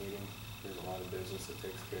the annual meeting. There's a lot of business that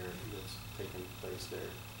takes care of that's taking place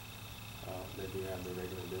there. They do have the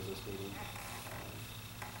regular business meeting.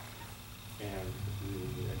 And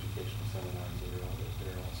the educational seminars that are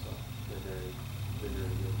there also. They're very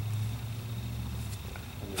good.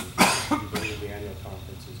 I mean, I believe the annual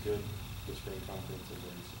conference is good. The spring conference is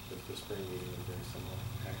the spring meeting is very similar.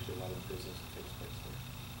 Actually, a lot of business that takes place there.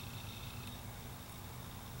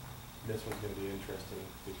 This one's gonna be interesting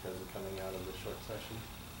because of coming out of the short session.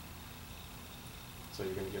 So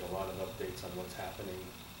you're gonna get a lot of updates on what's happening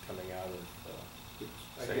coming out of,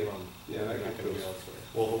 Salem. Yeah, I They're not get gonna be those. elsewhere.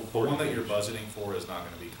 Well, the one that you're budgeting for is not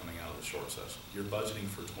gonna be coming out of the short session. You're budgeting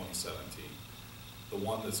for 2017. The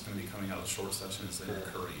one that's gonna be coming out of the short session is in the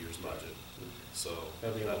Correct. current year's budget. So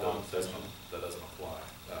That'll be a that long doesn't, session. that doesn't apply.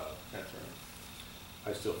 That's right.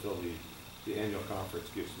 I still feel the annual conference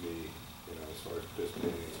gives me, you know, as far as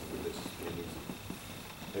participating in some of the business meetings,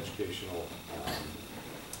 educational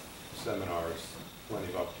seminars, plenty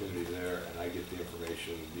of opportunity there, and I get the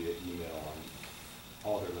information via email on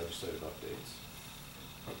all their legislative updates.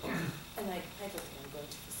 And I don't think I'm going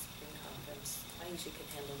to the spring conference. I usually can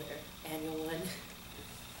handle their annual one.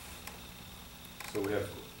 So we have,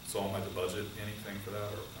 So am I to budget anything for that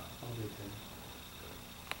or not? I'll do 10.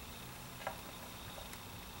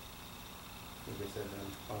 Like I said,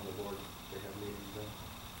 on the board, they have meetings then.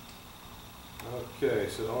 okay,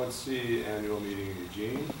 so the ONC annual meeting in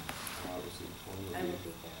Eugene, obviously. I will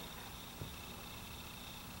be there.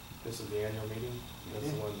 This is the annual meeting, that's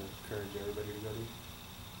the Mhm. one that encouraged everybody to go to.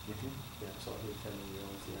 Mhm. Yeah, so I'll be attending the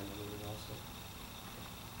ONC annual meeting also.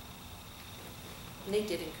 And they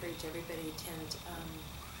did encourage everybody to attend,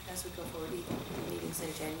 as we go forward, even meetings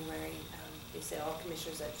in January. They said all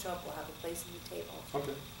commissioners that show up will have a place at the table.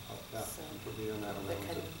 Okay, yeah, So, put me on that one. They're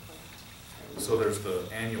kind of important. So there's the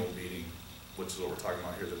annual meeting, which is what we're talking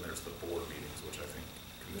about here, then there's the board meetings, which I think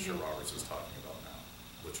Commissioner Mhm. Roberts is talking about now,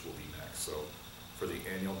 which will be next. So for the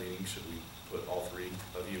annual meeting, should we put all three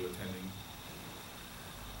of you attending?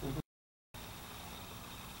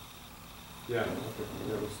 Yeah, okay,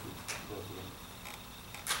 that was both of them.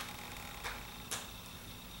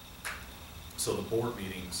 So the board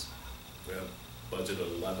meetings, we have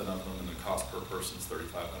budgeted 11 of them, and the cost per person is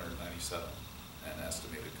 $3,597, and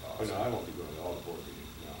estimated Oh, cost. no, I won't be going to all the board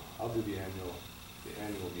meetings, no. I'll do the annual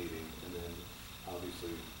meeting, and then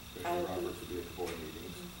obviously I Commissioner will be- Roberts will be at the board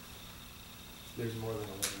meetings. Mhm. There's more than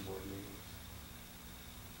 11 board meetings,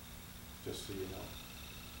 just so you know.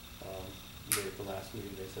 At the last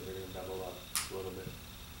meeting, they said they're gonna double up a little bit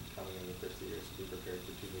coming in the first year, so be prepared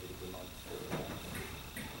for 2 meetings a month.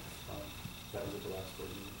 That was at the last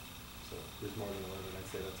board meeting, so there's more than 11, I'd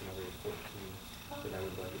say that's another 14 that I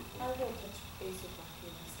would budget for. I will touch base with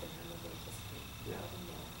Rocky and ask him how many they anticipate. Yeah. Let him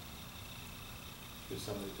know. There's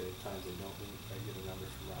some that they, times they don't meet, I get a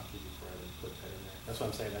number from Rocky before I even put that in there. That's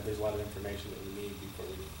what I'm saying, that there's a lot of information that we need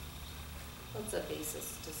before we. What's a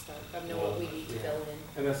basis to start, know what we need to Yeah. fill in?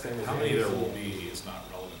 And that's the same as. How many there ABC. will be is not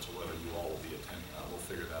relevant to whether you all will be attending. We'll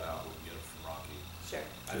figure that out, we can get it from Rocky. Sure.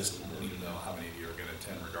 I just need to know how many of you are gonna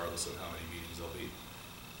attend regardless of how many meetings there'll be.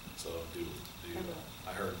 So I will.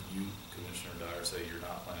 I heard you, Commissioner Dyer, say you're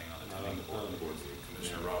not planning on attending the board Not on the board meetings. meeting.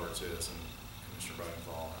 Commissioner Yeah. Roberts is, and Commissioner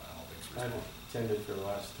Bridenfall, I don't think she's I've going. attended for the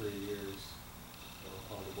last 3 years, so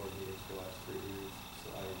all the board meetings for the last 3 years, so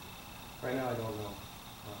right now I don't know.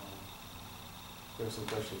 There were some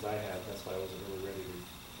questions I had, that's why I wasn't really ready to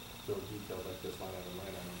go detailed like this line item,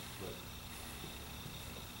 but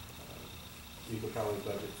you could probably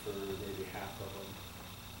budget for maybe half of them.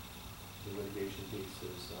 The litigation piece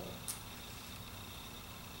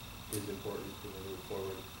is important to move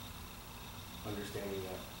forward, understanding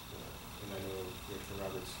that, and I know Commissioner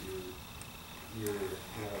Roberts, you're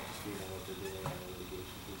not up to speed on what they're doing on the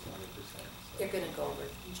litigation piece 100%. They're gonna go over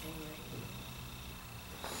it in January.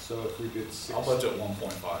 So if we did 6. I'll budget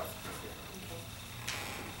 1.5. Okay.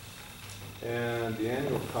 And the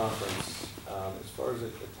annual conference, as far as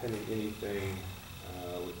attending anything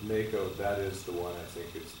with NACO, that is the one I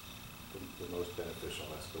think is the most beneficial.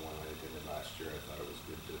 That's the one I attended last year. I thought it was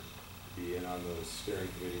good to be in on those steering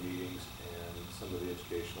committee meetings and some of the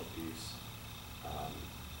educational piece.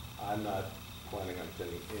 I'm not planning on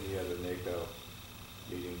attending any other NACO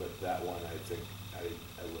meeting, but that one I think I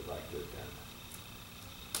would like to attend.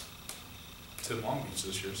 It's in Long Beach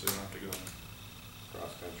this year, so you don't have to go.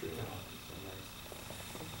 Cross country. Oh, so nice.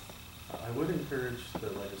 I would encourage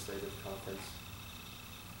the legislative conference.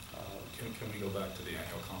 Can we go back to the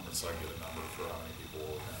annual conference so I get a number for how many people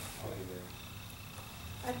will attend? I'll be there.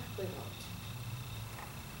 I probably won't.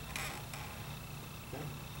 Okay.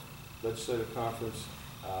 Legislative conference,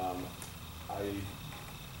 I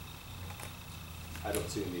don't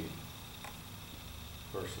see a need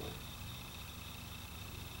personally.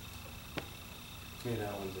 To me,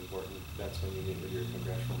 that one's important. That's when you meet with your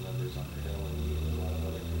congressional members on the Hill and you meet with a lot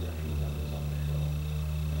of other congressional members on the Hill.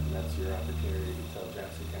 And that's your opportunity to tell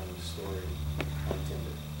Jackson County's story on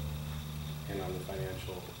timber and on the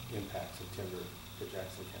financial impacts of timber to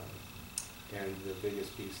Jackson County. And the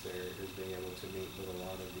biggest piece there is being able to meet with a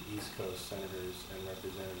lot of the East Coast senators and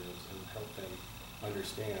representatives and help them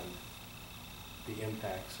understand the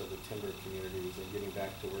impacts of the timber communities and getting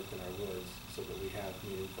back to work in our woods so that we have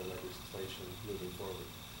meaningful legislation moving forward.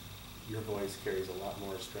 Your voice carries a lot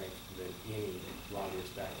more strength than any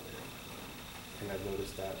lobbyist back there. And I've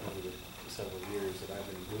noticed that over the several years that I've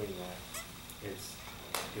been doing that, it's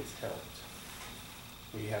helped.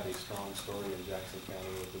 We have a strong story in Jackson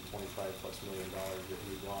County with the $25+ million that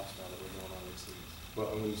we've lost now that we're going on overseas.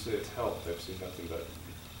 Well, and when you say it's helped, I've seen nothing but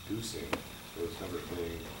reducing those numbers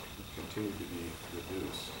being continue to be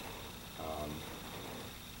reduced.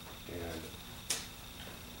 And,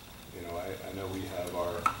 you know, I know we have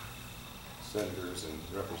our senators and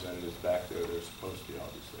representatives back there. They're supposed to be,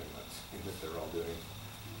 obviously. I'm not saying that they're all doing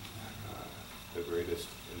the greatest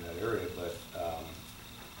in that area, but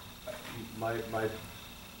my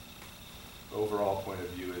overall point of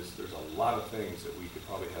view is there's a lot of things that we could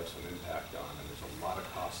probably have some impact on, and there's a lot of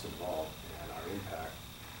costs involved, and our impact,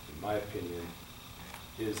 in my opinion,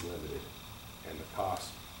 is limited, and the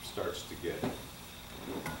cost starts to get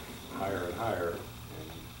higher and higher,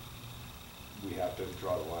 and we have to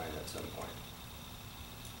draw the line at some point.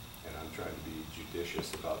 And I'm trying to be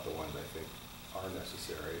judicious about the ones I think are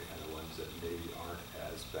necessary and the ones that maybe aren't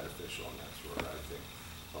as beneficial, and that's where I think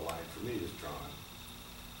the line for me is drawn.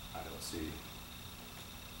 I don't see,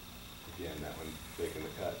 again, that one making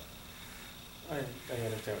the cut. I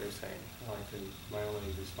understand what you're saying. My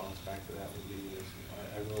only response back to that would be is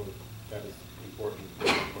I know that is important,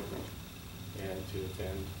 very important, and to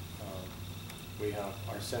attend. We have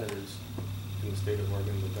our senators in the state of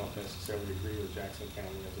Oregon that don't necessarily agree with Jackson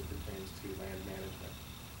County as it pertains to land management.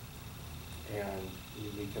 And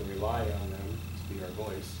we can rely on them to be our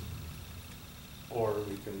voice, or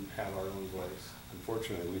we can have our own voice.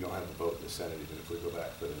 Unfortunately, we don't have a vote in the Senate, even if we go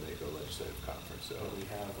back to the NACO legislative conference. So we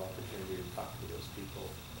have opportunity to talk to those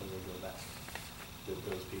people when we go back, with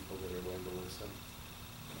those people that are willing to listen.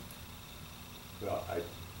 Well,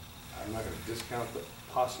 I'm not going to discount the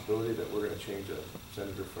possibility that we're going to change a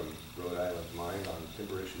senator from Rhode Island's mind on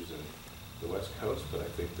timber issues in the West Coast, but I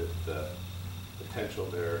think that the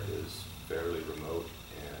potential there is fairly remote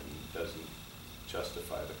and doesn't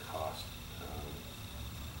justify the cost,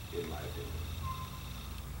 in my opinion.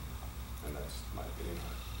 And that's my opinion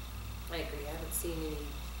on it. I agree. I haven't seen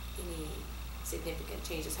any significant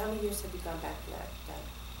changes. How many years have you gone back to that?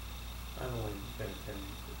 I've only been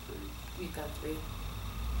attending for 3. You've gone 3.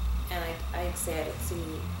 And I'd say I didn't see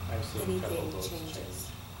I've seen a couple anything votes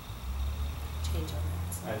change on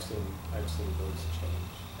that side. I've seen votes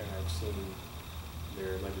change, and I've seen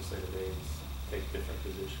their legislative aides take different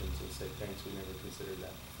positions and say, thanks, we never considered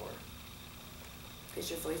that before. Because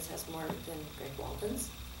your voice has more than Greg Walden's?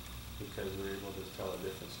 Because we're able to tell a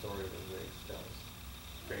different story than Greg tells.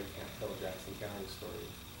 Greg can't tell Jackson County's story.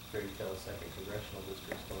 Greg tells 2nd Congressional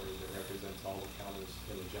District story that represents all the counties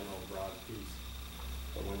in a general broad piece.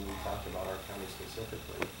 But when we talk about our county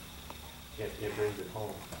specifically, it brings it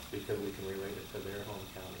home because we can relate it to their home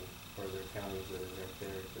county or their counties that are right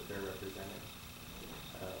there that they're representing.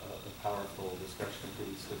 A powerful discussion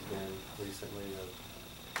piece has been recently of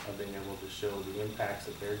being able to show the impacts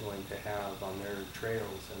that they're going to have on their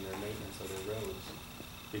trails and their maintenance of their roads.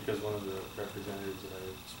 Because one of the representatives that I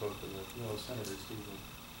spoke with, Senator Stephen,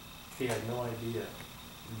 he had no idea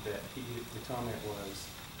that the comment was,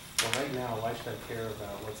 well, right now, why should I care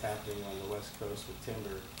about what's happening on the West Coast with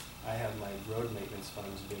timber? I have my road maintenance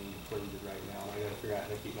funds being depleted right now, and I gotta figure out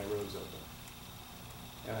how to keep my roads open.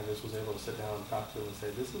 And I just was able to sit down and talk to him and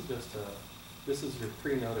say, this is your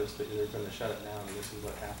pre-notice that you're gonna shut it down, and this is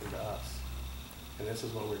what happened to us. And this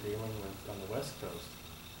is what we're dealing with on the West Coast.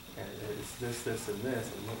 And it's this, and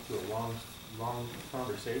this, and went through a long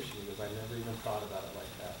conversation because I never even thought about it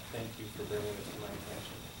like that. Thank you for bringing it to my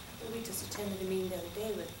attention. We just attended a meeting the other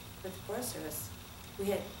day with the Forest Service.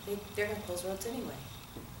 They're gonna close roads anyway.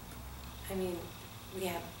 I mean, we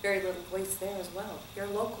have very little voice there as well, here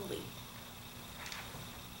locally.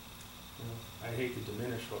 I hate to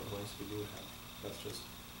diminish what voice we do have. That's just,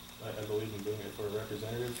 I believe in doing it for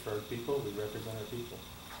representatives, for our people, we represent our people.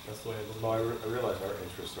 That's the way I believe. Well, I realize our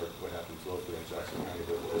interests are what happens locally in Jackson County,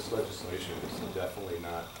 but this legislation is definitely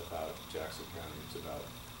not about Jackson County. It's about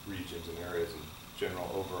regions and areas and general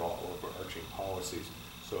overall overarching policies.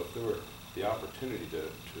 So if there were the opportunity to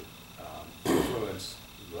influence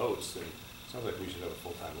votes, then it sounds like we should have a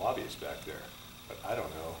full-time lobbyist back there. But I don't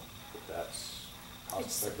know if that's Which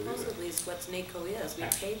supposedly is what NACO is. We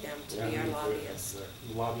paid them to be our lobbyists.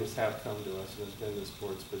 The lobbyists have come to us, and it's been this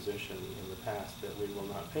board's position in the past that we will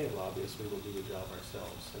not pay lobbyists, we will do the job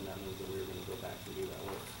ourselves, and that means that we're going to go back and do that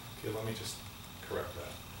work. Okay, let me just correct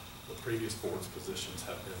that. The previous board's positions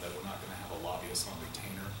have been that we're not gonna have a lobbyist on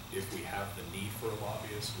retainer. If we have the need for a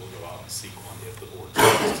lobbyist, we'll go out and seek one if the board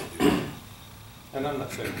chooses to do it. And I'm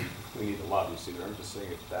not saying we need a lobbyist either, I'm just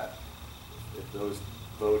saying if those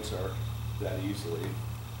votes are that easily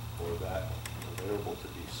or that available to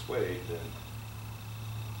be swayed, then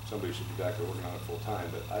somebody should be back there working on it full time,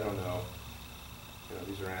 but I don't know,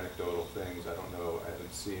 these are anecdotal things, I don't know, I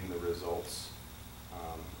haven't seen the results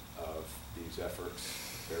of these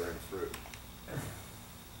efforts bearing fruit.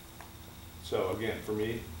 So again, for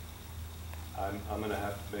me, I'm gonna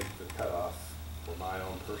have to make the cutoff for my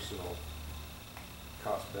own personal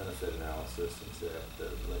cost-benefit analysis and say that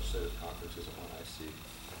the legislative conference isn't one I see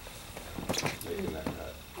making that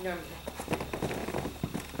cut. Normally.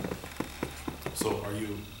 So are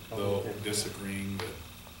you, though, disagreeing that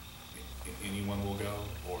anyone will go,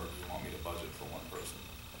 or do you want me to budget for one person?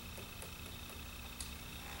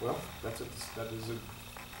 Well, that is a,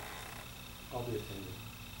 I'll be attending.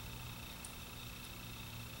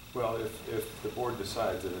 well, if the board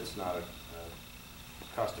decides that it's not a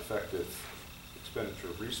cost-effective expenditure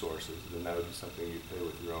of resources, then that would be something you pay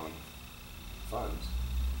with your own funds.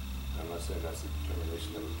 I'm not saying that's the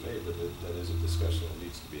determination that was made, but that is a discussion that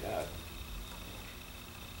needs to be had.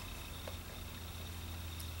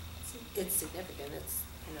 It's significant, it's,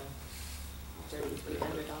 $3,300.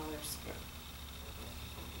 Yeah.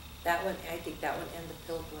 That one, I think that one and the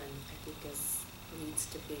pill one, I think needs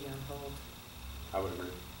to be on hold. I would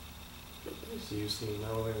agree. So you see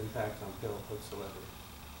no impact on PILT whatsoever?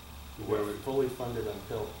 Where We're fully funded on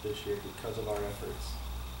PILT this year because of our efforts.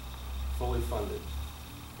 Fully funded.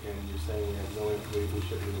 And you're saying we have no, we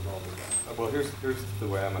shouldn't be involved in that? Well, here's the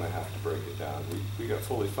way I'm gonna have to break it down. We got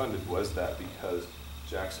fully funded, was that because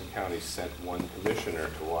Jackson County sent one commissioner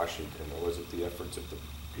to Washington, or was it the efforts of the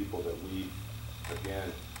people that we,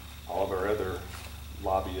 again, all of our other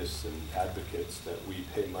lobbyists and advocates that we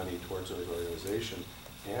pay money towards our organization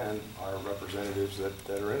and our representatives that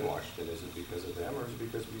are in Washington? Is it because of them, or is it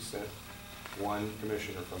because we sent one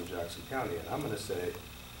commissioner from Jackson County? And I'm gonna say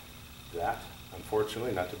that,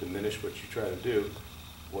 unfortunately, not to diminish what you try to do,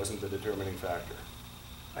 wasn't the determining factor.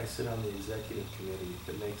 I sit on the executive committee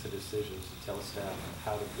that makes the decisions to tell staff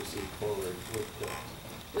how to proceed forward with PILT,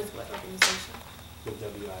 With what organization? with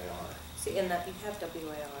WIR. See, and that you have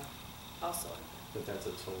WIR also. But that's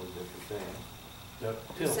a totally different thing. The You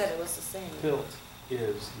PILT, said it was the same. PILT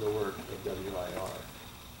is the work of WIR.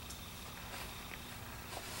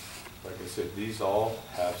 Like I said, these all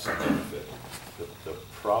have some benefit. The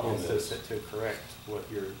problem And is, to correct what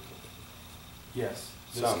you're, yes,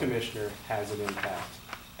 this Some. commissioner has an impact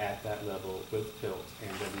at that level with PILT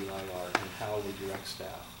and WIR and how we direct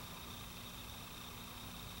staff.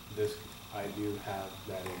 This, I do have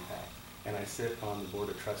that impact. And I sit on the board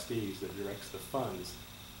of trustees that directs the funds,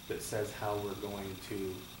 that says how we're going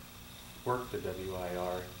to work the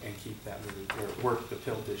WIR and keep that moving, or work the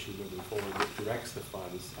PILT issue moving forward, that directs the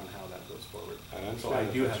funds on how that goes forward. And I So I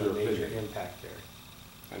understand do that's have a your major opinion. impact there.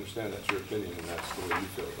 I understand that's your opinion and that's the way you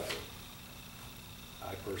feel about it.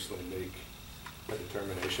 I personally make a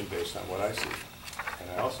determination based on what I see.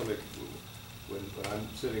 And I also make, when I'm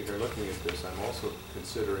sitting here looking at this, I'm also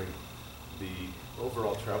considering the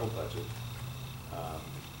overall travel budget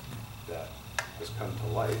that has come to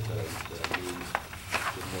light, that I knew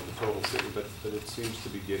didn't know the total city, but it seems to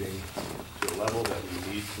be getting to a level that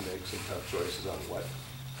we need to make some tough choices on what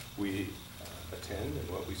we attend and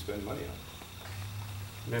what we spend money on.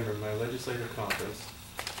 Remember, my legislative conference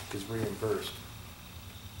is reimbursed.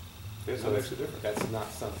 Okay, so that makes a difference. That's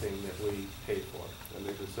not something that we pay for. That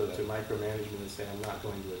makes it So to micromanagement and say, I'm not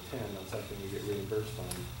going to attend on something we get reimbursed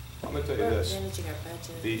on. I'm gonna tell you We're this. managing our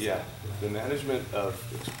budget. The management of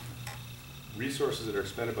resources that are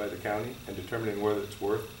expended by the county and determining whether it's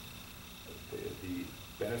worth the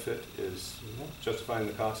benefit is justifying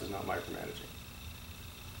the cost is not micromanaging.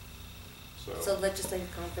 So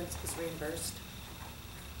legislative conference is reimbursed?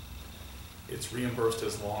 It's reimbursed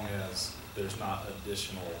as long as there's not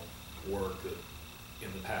additional work that,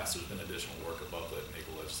 in the past, there's been additional work above the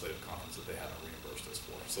NAGLE legislative conference that they haven't reimbursed us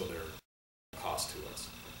for. So they're a cost to us.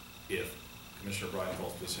 If Commissioner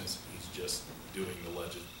Bridenfall's position is he's just doing the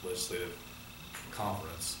legislative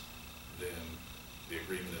conference, then the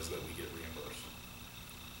agreement is that we get reimbursed.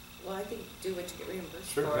 Well, I think do what you get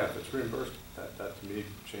reimbursed Sure, for. yeah, if it's reimbursed, that to me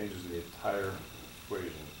changes the entire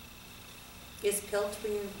equation. Is PILT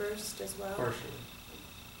reimbursed as well? Partially.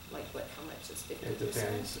 Like what, how much is 50%? It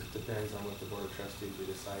depends on what the board of trustees we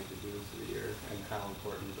decide to do for the year and how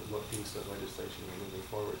important, what piece of legislation we're moving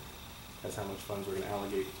forward. That's how much funds we're gonna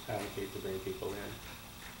allocate to bring people in.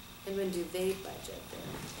 And when do they budget then?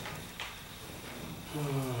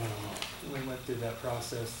 We went through that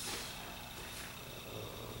process.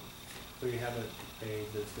 We haven't paid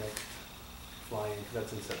this next fly-in, 'cause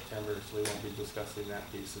that's in September, so we won't be discussing that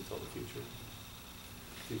piece until the future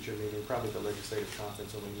meeting, probably the legislative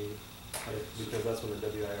conference when we meet, because that's when the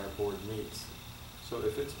WIR board meets. So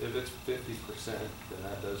if it's 50%, then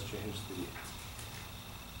that does change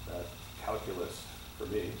that calculus for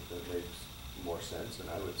me. That makes more sense, and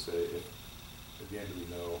I would say if, again, we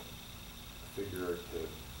know a figure to.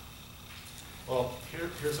 Well,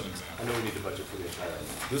 here's an I example. know we need to budget for the entire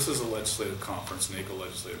amount. This is a legislative conference, NACO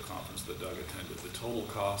legislative conference that Doug attended. The total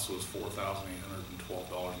cost was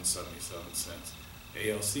 $4,812.77.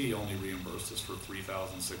 ALC only reimbursed us for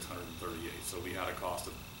 $3,638, so we had a cost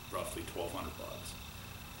of roughly $1,200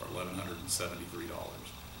 or $1,173.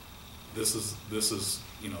 This is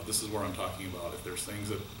where I'm talking about. If there's things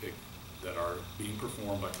that are being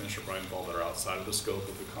performed by Commissioner Bridenfall that are outside of the scope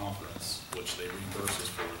of the conference, which they reimburse us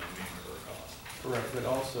for, then we incur a cost. Right, but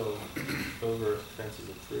also, those were expenses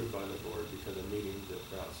approved by the board because of meetings that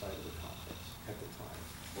were outside of the conference at the time.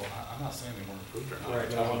 Well, I'm not saying they weren't approved or not. Right,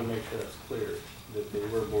 but I want to make sure that's clear, that they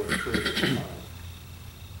were board approved at the time.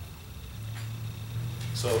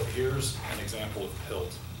 So here's an example of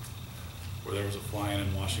PILT, where there was a fly-in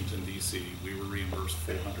in Washington DC, we were reimbursed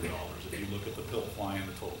 $400. If you look at the PILT fly-in,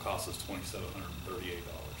 the total cost is $2,738.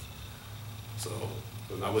 So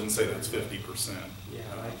I wouldn't say that's 50%. Yeah,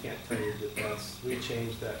 I can't tell you that we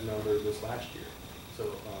changed that number this last year,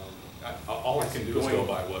 so, All I can do is go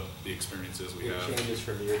by what the experience is we it have. changes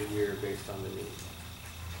from year to year based on the need.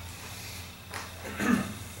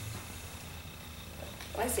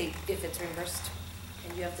 I say if it's reimbursed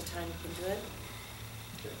and you have the time, you can do it.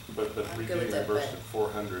 Okay. But I'm we good getting with it, reimbursed but- at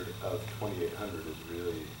 400 of 2,800 is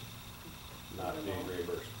really not being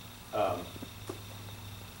reimbursed.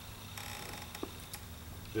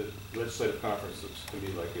 The legislative conference looks to me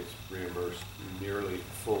like it's reimbursed nearly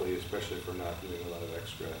fully, especially if we're not doing a lot of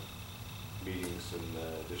extra meetings and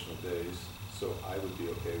additional days. So I would be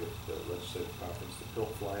okay with the legislative conference, the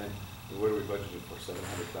PILT fly-in. And what are we budgeting for,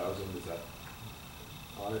 700,000? Is that,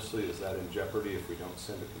 honestly, is that in jeopardy if we don't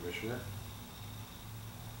send a commissioner?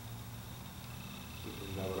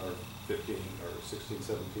 Isn't that what our 15 or 16,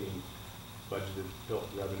 17 budgeted PILT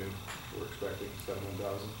revenue we're expecting,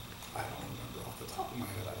 700,000? I don't remember off the top of my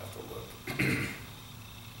head, I'd have to look.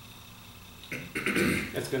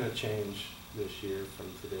 It's gonna change this year from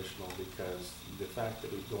traditional because the fact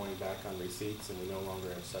that we're going back on receipts and we no longer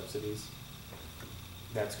have subsidies,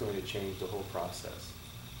 that's going to change the whole process.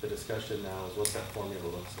 The discussion now is what that formula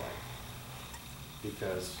looks like.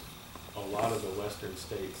 Because a lot of the western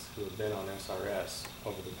states who have been on SRS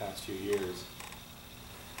over the past few years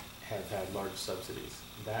have had large subsidies.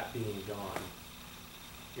 That being gone,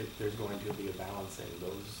 there's going to be a balancing.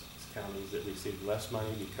 Those counties that receive less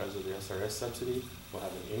money because of the SRS subsidy will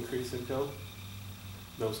have an increase in PILT.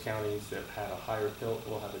 Those counties that had a higher PILT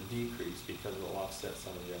will have a decrease because it will offset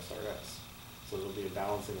some of the SRS. So there'll be a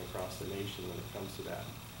balancing across the nation when it comes to that.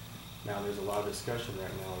 Now, there's a lot of discussion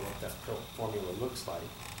right now on what that PILT formula looks like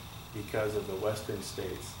because of the western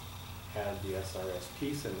states have the SRS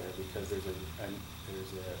piece in there because there's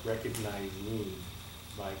a recognized need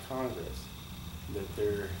by Congress that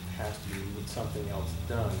there has to be something else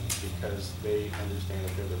done because they understand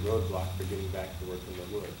that they're the roadblock for getting back to work in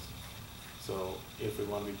the woods. So if we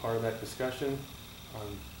want to be part of that discussion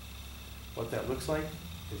on what that looks like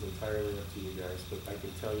is entirely up to you guys, but I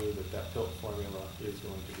can tell you that that PILT formula is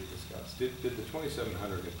going to be discussed. Did the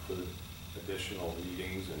 2,700 include additional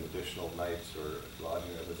meetings and additional nights or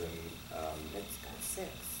lodging other than? It's got six.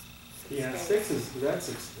 Yeah, days.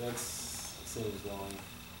 that seems long.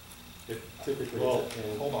 It typically Well, is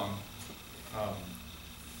at- hold on.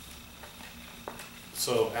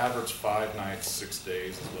 So average 5 nights, 6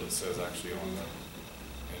 days is what it says actually on the,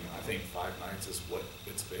 and I think 5 nights is what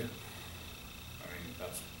it's been. I mean,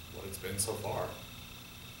 that's what it's been so far.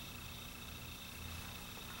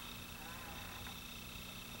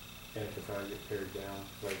 And if I get pared down,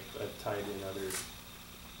 like I've tied in others.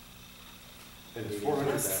 And it's meetings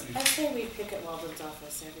 400 like that- that. I say we pick at Walden's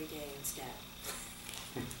office every day instead.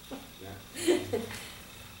 Yeah.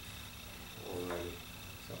 Alrighty.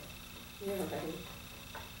 So, You're ready.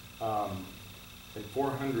 And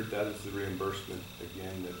 400, that is the reimbursement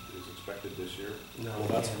again that is expected this year? no, Well,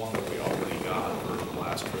 that's one that we already got for the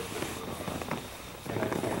last trip that we went on. and I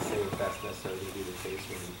can't say that that's necessarily going to be the case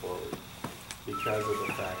moving forward because of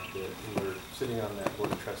the fact that we're sitting on that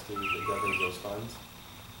board of trustees that governs those funds.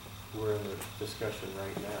 We're in the discussion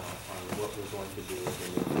right now on what we're going to do as we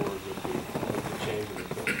move forward with the change in the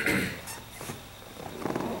PILT formula.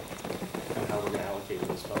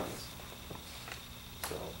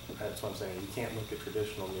 saying. You can't look at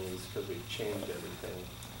traditional means because we've changed everything.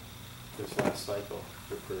 This last cycle,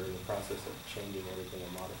 we're in the process of changing everything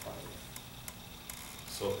and modifying it.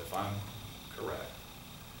 So if I'm correct,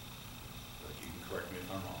 like you can correct me if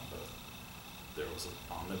I'm wrong, but there was an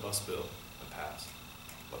omnibus bill that passed.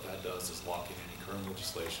 What that does is lock in any current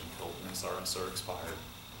legislation till SRS are expired,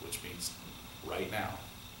 which means right now,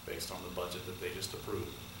 based on the budget that they just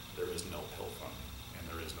approved, there is no PIL funding and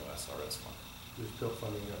there is no SRS funding. There's PIL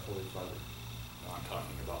funding got fully funded. No, I'm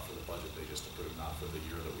talking about for the budget they just approved, not for the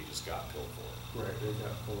year that we just got PIL for. Right, they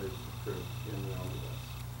got fully approved in the omnibus.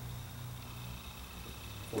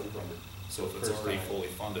 Fully funded. So if it's First already time. fully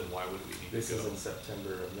funded, why would we need to go? This is in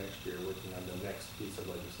September of next year, working on the next piece of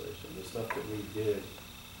legislation. The stuff that we did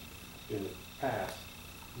in the past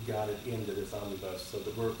got it into this omnibus, so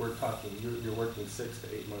that we're talking, you're working 6 to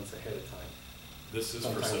 8 months ahead of time. This is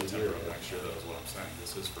for Sometimes a September year. of next year, that is what I'm saying.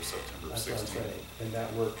 This is for September of That's what I'm 16. saying, and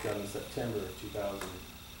that work done in September of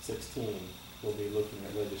 2016, we'll be looking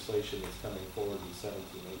at legislation that's coming forward in 17,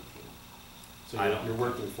 18. So I know. you're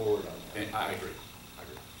working forward on that. And I agree.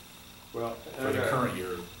 Well, For the current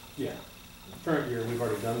year, Yeah, current year, we've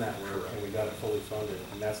already done that work, Correct. and we got it fully funded,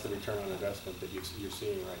 and that's the return on investment that you're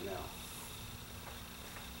seeing right now.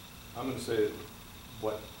 I'm gonna say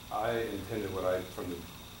what I intended, from the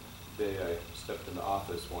day I stepped into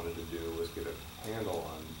office wanted to do was get a handle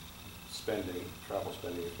on spending, travel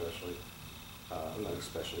spending especially, not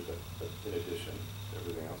especially, but in addition to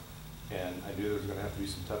everything else. And I knew there was gonna have to be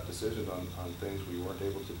some tough decisions on things we weren't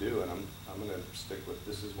able to do, and I'm gonna stick with,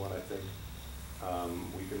 this is what I think,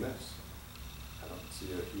 we can miss. I don't see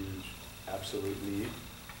a huge absolute need,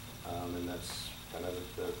 and that's kind of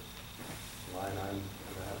the line I'm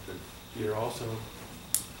gonna have to. You're also,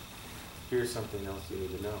 here's something else you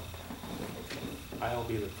need to know. I'll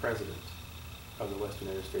be the president of the Western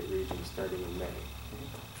Interstate Region starting in May.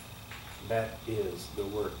 That is the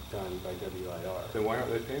work done by WIR. Then why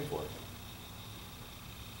aren't they paying for it?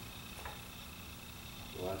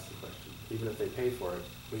 Well, that's the question. Even if they pay for it,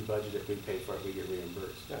 we budget it, we pay for it, we get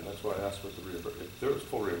reimbursed. Yeah, and that's why I asked what the reimbursement, if there was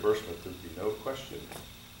full reimbursement, there'd be no question.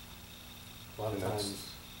 A lot of And that's- times,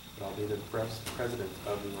 I'll be the president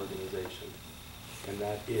of the organization, and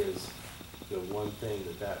that is the one thing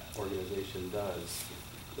that organization does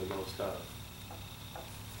the most of,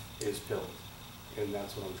 is PIL. And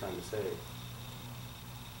that's what I'm trying to say.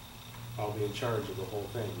 I'll be in charge of the whole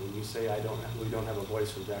thing. When you say we don't have a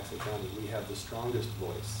voice from Jackson County, we have the strongest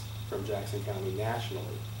voice from Jackson County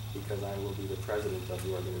nationally, because I will be the president of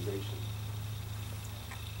the organization.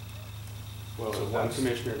 Well, So if one that's-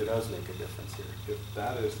 commissioner does make a difference here. If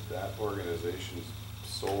that is that organization's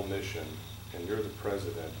sole mission, and you're the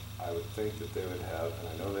president, I would think that they would have, and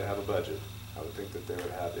I know they have a budget, I would think that they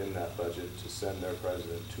would have in that budget to send their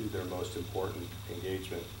president to their most important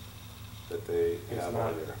engagement that they have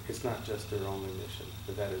on there. It's not just their only mission,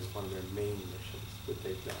 but that is one of their main missions that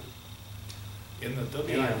they've done. in the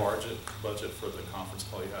WIR budget for the conference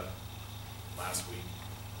call you had last week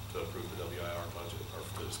to approve the WIR budget,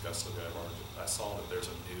 or to discuss the WIR budget, I saw that there's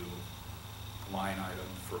a new line item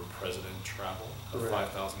for president travel of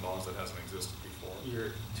Correct. $5,000 that hasn't existed before.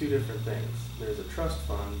 You're two different things. There's a trust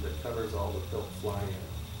fund that covers all the PIL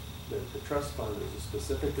fly-in. The trust fund is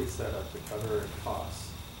specifically set up to cover costs.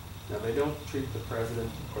 Now, they don't treat the president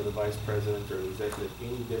or the vice president or the executive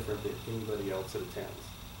any different than anybody else that attends.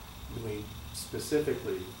 We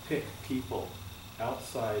specifically pick people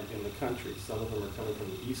outside in the country. Some of them are coming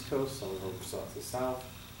from the East Coast, some of them are south to south,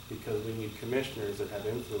 because we need commissioners that have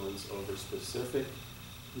influence over specific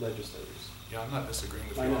legislators. Yeah, I'm not disagreeing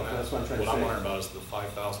with you I on know, that. that's what I'm trying to What I'm say. wondering about is the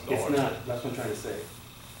 $5,000. It's not, that's what I'm trying to say.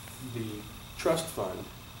 The trust fund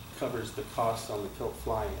covers the costs on the tilt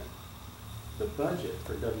fly-in. The budget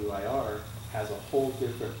for WIR has a whole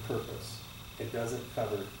different purpose. It doesn't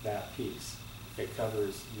cover that piece. It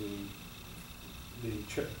covers the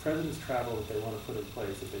president's travel that they want to put in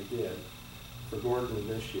place, that they did for Gordon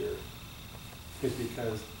this year, is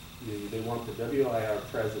because they want the WIR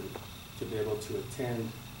president to be able to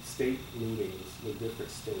attend state meetings with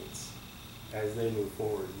different states as they move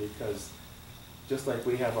forward, because just like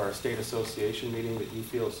we have our state association meeting that you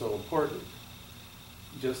feel is so important,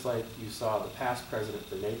 just like you saw the past president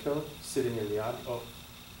for NACO sitting in the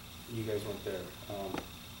you guys weren't there.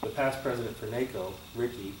 The past president for NACO,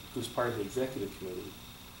 Ricky, who's part of the executive committee,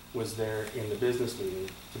 was there in the business meeting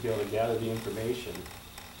to be able to gather the information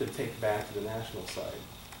to take back to the national side.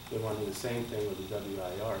 They want to do the same thing with the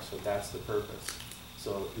WIR, so that's the purpose.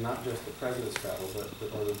 So not just the president's travel, but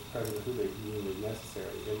or the president who they deem is necessary.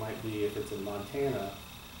 It might be, if it's in Montana,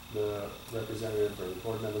 the representative or the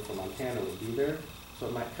board member from Montana would be there, so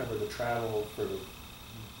it might cover the travel for the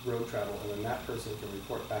road travel, and then that person can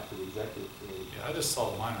report back to the executive committee. Yeah, I just saw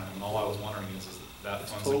the line item, and all I was wondering is that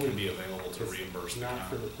It's funds that can totally- be available to reimburse the It's not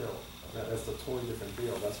for county. the pill. That's a totally different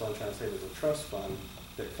deal. That's what I'm trying to say. There's a trust fund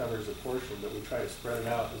that covers a portion, but we try to spread it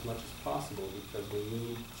out as much as possible because we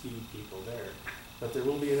need key people there. But there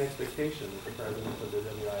will be an expectation that the president of the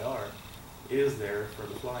WIR is there for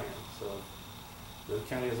the fly-in. So if the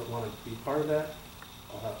county doesn't want to be part of that,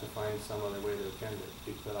 I'll have to find some other way to attend it,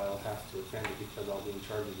 because I'll have to attend it because I'll be in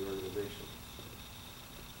charge of the organization.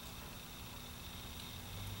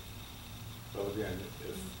 Well, again,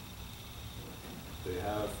 if they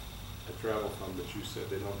have a travel fund, but you said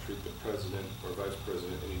they don't treat the president or vice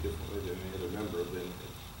president any differently than any other member, then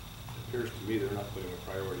it appears to me they're not putting a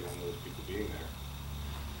priority on those people being there.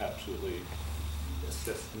 Absolutely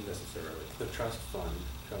necessarily. The trust fund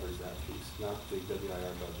covers that piece, not the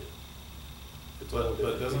WIR budget. It's a whole But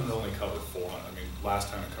different doesn't it piece. only cover $400? I mean, last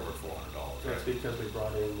time it covered $400, That's right? because we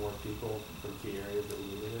brought in more people from key areas that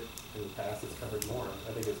we needed it. In the past, it's covered more.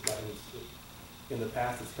 I think in the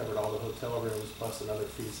past, it's covered all the hotel rooms plus another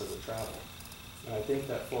piece of the travel. And I think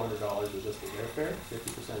that $400 was just the airfare,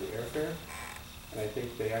 50% of the airfare. And I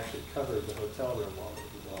think they actually covered the hotel room while we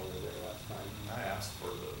were there last time. And I asked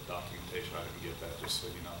for the documentation, I didn't get that, just so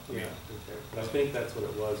you know. I mean, Yeah, okay. But I think that's what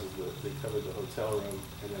it was, is that they covered the hotel room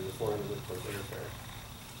and then the 400 was airfare.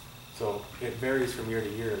 So it varies from year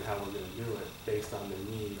to year in how we're gonna do it based on the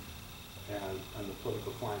need and on the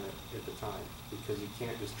political climate at the time, because you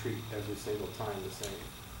can't just treat every single time the same.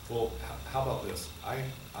 Well, how about this?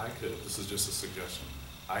 This is just a suggestion,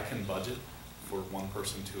 I can budget for one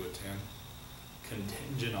person to attend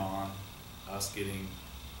contingent on us getting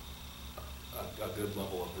a good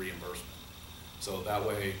level of reimbursement. So that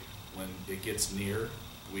way, when it gets near,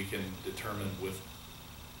 we can determine with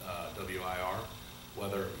WIR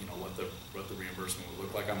whether, you know, what the reimbursement would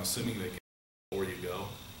look like. I'm assuming they can, before you go.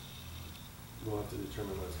 We'll have to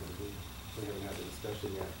determine what it's gonna be. We haven't had the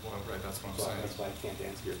discussion yet. Well, right, that's what I'm So saying. that's why I can't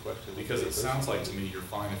answer your question. Because it sounds like to me you're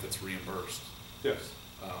fine if it's reimbursed, Yes.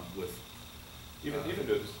 with. Even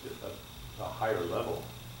to a higher level.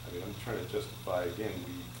 I mean, I'm trying to justify, again,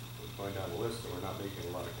 we're going down the list and we're not making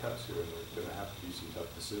a lot of cuts here, and there's gonna have to be some tough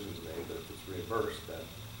decisions made, but if it's reimbursed, that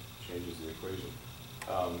changes the equation.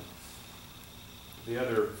 The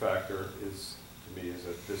other factor is, to me, is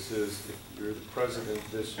that this is, if you're the president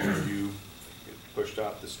this year, you get pushed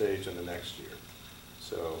off the stage in the next year.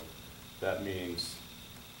 So that means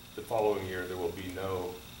the following year, there will be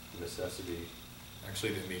no necessity.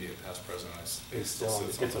 Actually, the immediate past president, It's still,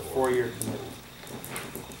 sits on it's a the board. 4-year commitment.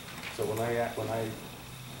 So when I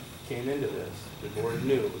came into this, the board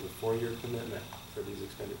knew it was a 4-year commitment for these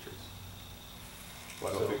expenditures.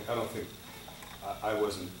 Well, So- I don't think, I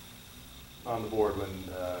wasn't on the board when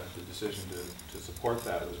the decision to support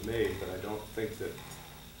that was made, but I don't think that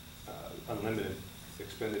unlimited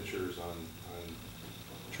expenditures on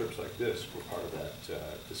trips like this were part of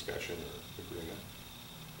that discussion or agreement.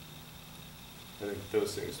 I think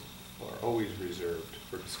those things are always reserved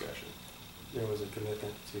for discussion. There was a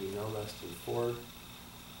commitment to no less than 4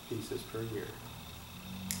 pieces per year,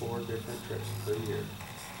 4 different trips per year.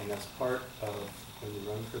 And that's part of when you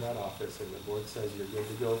run for that office and the board says you're good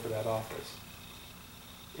to go for that office.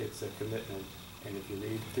 It's a commitment. And if you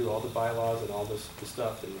read through all the bylaws and all the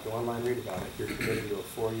stuff, and you go online and read about it, you're committed to a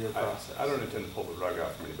 4-year process. I don't intend to pull the rug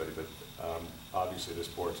out from anybody, but obviously this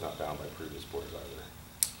board's not bound by previous boards either.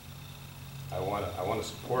 I want to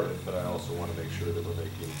support it, but I also want to make sure that we're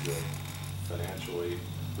making good, financially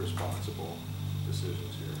responsible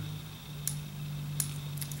decisions here.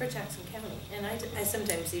 For Jackson County, and I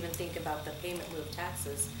sometimes even think about the payment in lieu of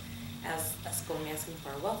taxes as us going asking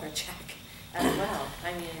for a welfare check as well.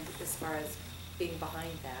 I mean, as far as being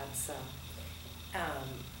behind that, so.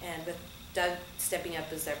 And with Doug stepping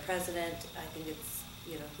up as their president, I think it's,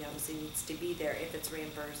 you know, he obviously needs to be there if it's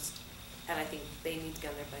reimbursed. And I think they need to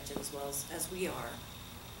get on their budget as well as we are,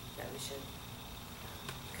 that we should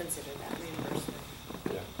consider that reimbursement.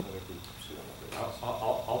 Yeah, I think we see that.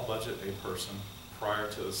 I'll budget a person prior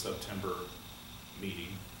to the September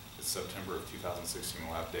meeting. It's September of 2016,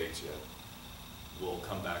 we'll have dates yet. We'll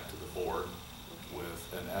come back to the board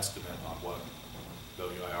with an estimate on what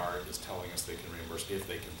WIR is telling us they can reimburse, if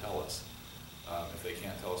they can tell us. If they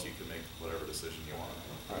can't tell us, you can make whatever decision you want.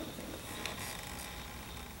 Right.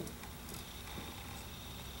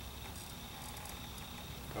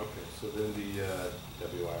 Okay, so then the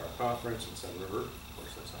WIR conference in Sun River, of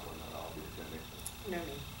course, that's not one that I'll be attending. No,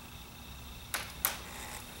 no.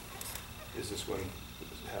 Is this one,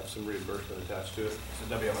 does it have some reimbursement attached to it? It's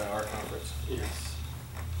a WIR conference. Yes.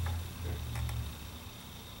 Okay.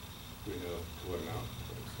 Do we know to what amount,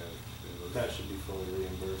 to what extent? That should be fully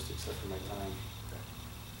reimbursed except for my time.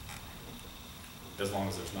 As long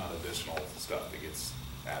as there's not additional stuff that gets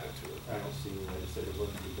added to it. I don't see any legislative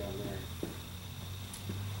work to be done there.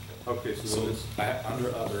 Okay, so So this,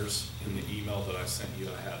 under others, in the email that I sent you,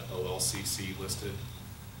 I had OLCC listed,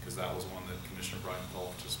 because that was one that Commissioner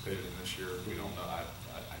Bridenthal participated in this year. We don't know, I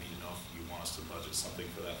need to know if you want us to budget something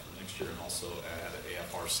for that for next year, and also I had an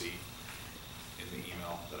AFRC in the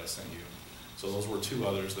email that I sent you. So those were two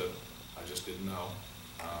others that I just didn't know.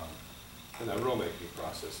 and that rulemaking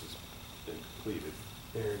process has been completed.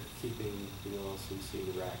 They're keeping the OLCC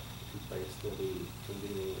rack in place. They'll be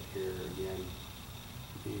convening it here again.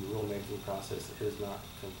 The rulemaking process is not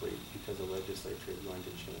complete because the legislature is going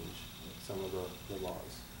to change some of the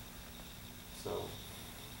laws. So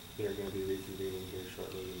they're going to be reconvening here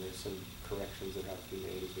shortly, and there's some corrections that have to be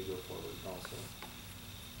made as we go forward also.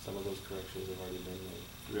 Some of those corrections have already been made.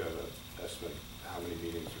 Do you have an estimate how many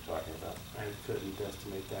meetings we're talking about? I couldn't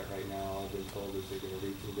estimate that right now. All I've been told is they're going to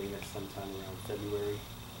reconvene it sometime around February.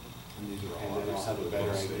 And these are And all then I'll have a obviously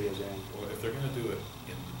better close idea dates. then. Well, if they're gonna do it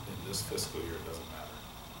in this fiscal year, it doesn't matter.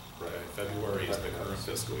 Right, February is the current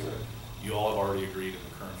fiscal year. You all have already agreed in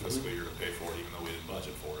the current fiscal year to pay for it, even though we didn't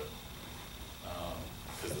budget for it.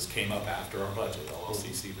 Because this came up after our budget,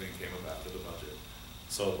 LLCC thing came up after the budget.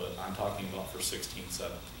 So, but I'm talking about for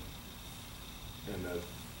 16-17. And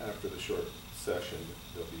after the short session,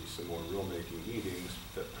 there'll be some more rulemaking meetings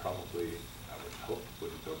that probably, I would hope,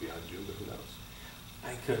 wouldn't go beyond June, but who knows?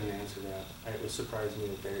 I couldn't answer that. It was surprised me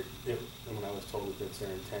that when I was told that it's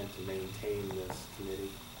their intent to maintain this committee,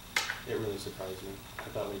 it really surprised me. I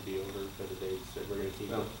thought we'd be over for the dates that we're gonna keep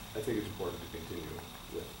No, it. I think it's important to continue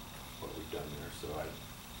with what we've done there, so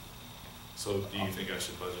So do you think I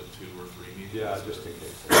should budget 2 or 3 meetings? yeah, just in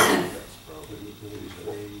case. I think that's probably Maybe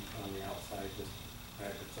reasonable. three on the outside, just,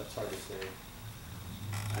 that's hard to say.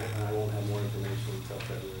 I won't have more information until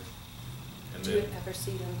February. And Do you then, ever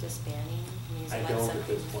see them disbanding? I mean, is I it like don't something? at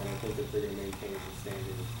this point. I think that they're gonna maintain the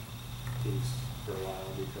standing piece for a while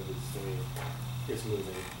because it's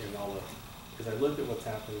moving in all the, because I looked at what's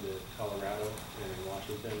happened to Colorado and in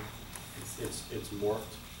Washington, it's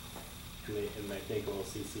morphed. And I think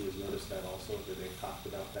OLCC has noticed that also, that they've talked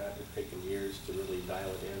about that. It's taken years to really dial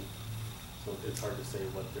it in. So it's hard to say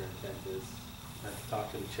what their intent is. I've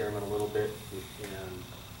talked to the chairman a little bit and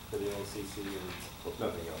for the OLCC, and Well, if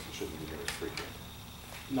nothing else, it shouldn't be very frequent.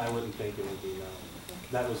 I wouldn't think it would be, no.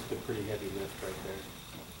 That was the pretty heavy lift right there.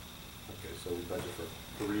 Okay, so we budget for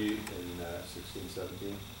 3 in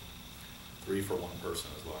 16-17? 3 for 1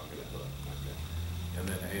 person is what I'm gonna put. Okay. And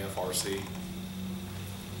then AFRC,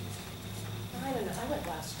 I don't know, I went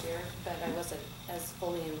last year, but I wasn't as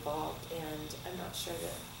fully involved, and I'm not sure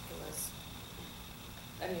that it was,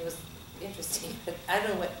 I mean, it was interesting, but I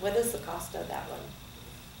don't know, what is the cost of that one?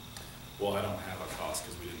 well, I don't have a cost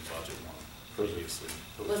because we didn't budget one previously.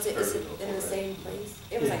 Was it, is it fairly local, in the right? same place?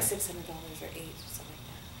 It was Yeah. like $600 or $800, something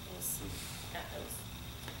like that. It was,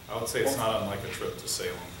 I would say it's not unlike a trip to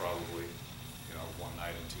Salem, probably, you know, 1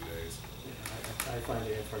 night and 2 days. Yeah, I find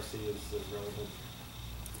the FRC is relevant.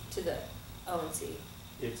 to the ONC.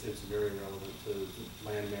 It's very relevant to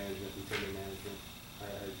land management and timber management.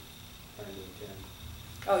 I find it can.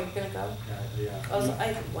 Oh, you're gonna go? Yeah. Oh, so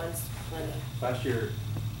I think one's plenty. Last year,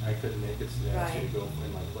 I couldn't make it, so they asked me to Right. go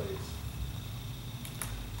in my place.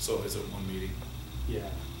 So is it 1 meeting? Yeah,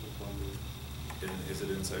 it's one week. Is it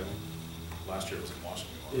in Salem? Last year it was in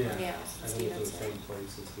Washington. wasn't it? Yeah, I think it's in the Stevenson. same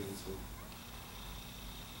place as Stevenson.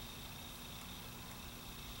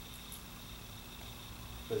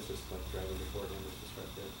 But it's just like driving to Portland, it's just right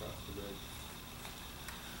there across the bridge.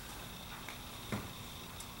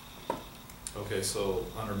 Okay, so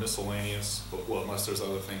under miscellaneous, well, unless there's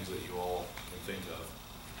other things that you all can think of.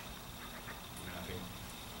 I mean, I think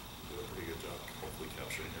we did a pretty good job hopefully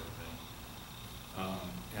capturing everything.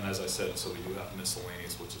 And as I said, so we do have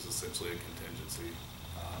miscellaneous, which is essentially a contingency.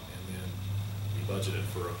 And then we budgeted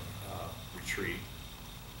for a retreat.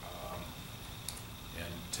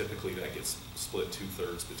 And typically that gets split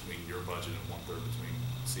 2/3 between your budget and 1/3 between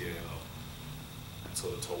CAO. And so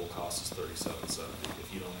the total cost is $37.70.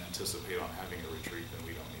 If you don't anticipate on having a retreat, then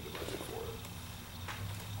we don't need to budget for it.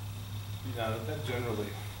 Yeah, that generally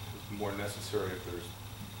is more necessary if there's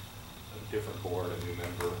a different board, a new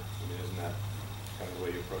member. I mean, isn't that kind of the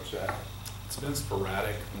way you approach that? It's been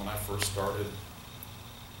sporadic. When I first started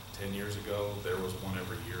 10 years ago, there was one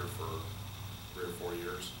every year for 3 or 4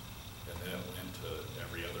 years. And then it went to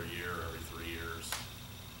every other year, every 3 years,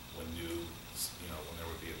 when when there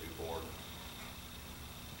would be a new board.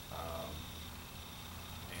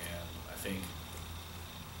 And I think,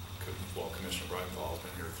 Commissioner Bridenthal has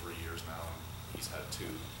been here 3 years now, and he's had 2,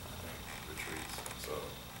 I think. retreats, so.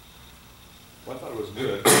 Well, I thought it was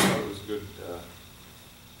good. I thought it was a good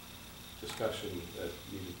discussion that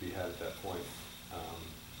needed to be had at that point.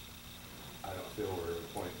 I don't feel we're at a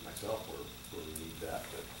point myself where we need that,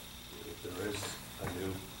 but if there is a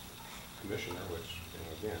new commissioner, which,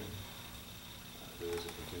 again, there is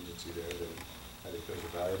a contingency there, then I think those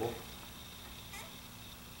are valuable.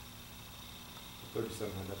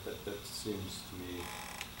 3,700, that seems to me,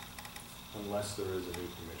 unless there is a new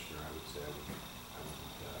commissioner, I would say I wouldn't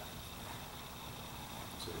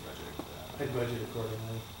consider budgeting for that. I'd budget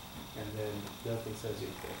accordingly, and then nothing says you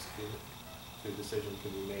have to execute it. The decision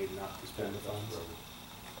can be made not to spend the funds,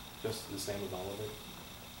 just the same with all of it.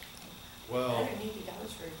 Well, $180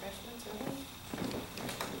 for refreshments, really?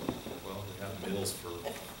 well, we have meals for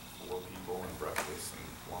 4 people and breakfast and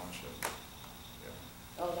lunch and, yeah.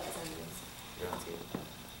 Oh, that's amazing. Yeah. That's good.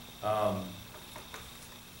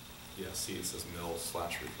 Yeah, see, it says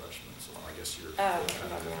meal/refreshments, so I guess you're. Oh, kind I'm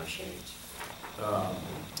of on the wrong different. page.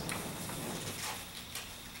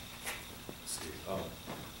 Let's see,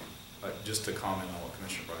 just to comment on what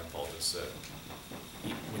Commissioner Brian Paul just said,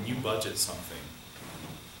 when you budget something,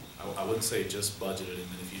 I wouldn't say just budget it and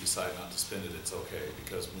then if you decide not to spend it, it's okay,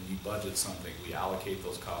 because when you budget something, we allocate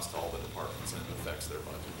those costs to all the departments and it affects their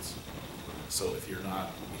budgets. So if you're not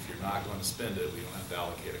going to spend it, we don't have to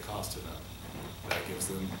allocate a cost to them. That gives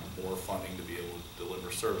them more funding to be able to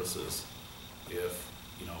deliver services. If,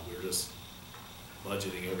 we're just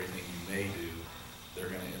budgeting everything you may do, they're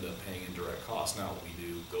gonna end up paying indirect costs. Now, we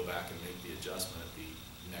do go back and make the adjustment at the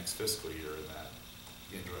next fiscal year in that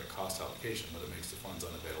indirect cost allocation, but it makes the funds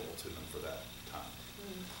unavailable to them for that time.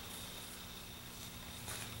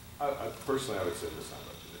 Personally, I would say this not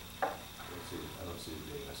budgeted. I don't see it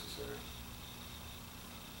being necessary.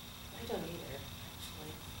 I don't either,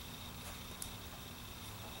 actually.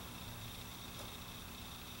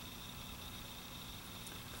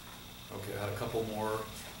 Okay, I had a couple more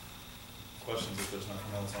questions if there's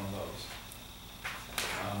nothing else on those.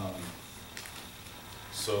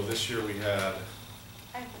 So this year we had,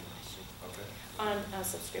 I have one question. okay, On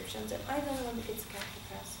subscriptions, am I the only one that gets a Capital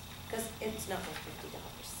Press? Because it's not worth $50.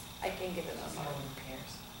 I can get it online. No one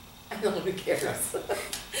cares. I'm the one who cares.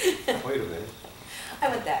 Wait a minute. I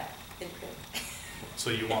want that in print. so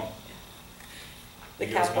you want, The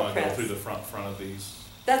you guys Capital wanna go Press. through the front of these?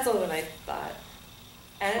 That's the one I thought.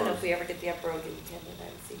 I don't know if First. we ever get the Upper Oak Independent, I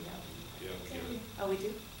haven't seen that one. Yeah, we get it. Oh, we do?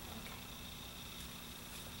 Okay.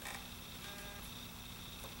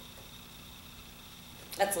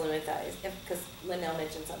 That's the only one I thought, is because Linnell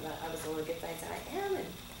mentioned something that I was a little good, I said, I am, and,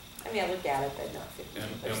 I mean, I looked at it, but not 50.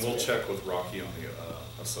 And we'll check with Rocky on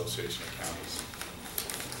the Association of Counties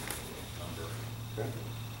number. Okay.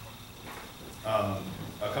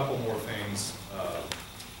 A couple more things.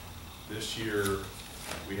 This year,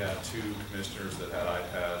 we had 2 commissioners that had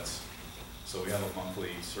iPads, so we have a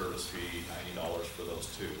monthly service fee, $90 for those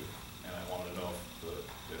 2. And I wanted to know if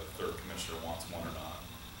the 3rd commissioner wants one or not,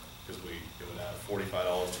 because it would add $45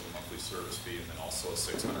 to the monthly service fee and then also a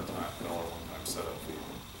 $600 one-time setup fee.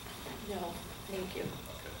 No, thank you.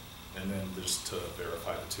 Okay. And then just to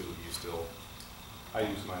verify the 2 of you still. I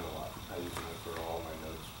use mine a lot. I use mine for all my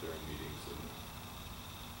notes during meetings and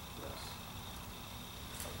yes.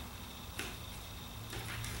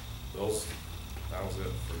 That was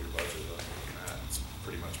it for your budget. Other than that, it's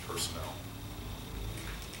pretty much personnel.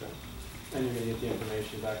 Okay. And you're gonna get the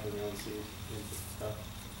information back when you own sees and stuff.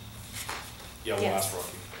 Yeah, we'll Yes. ask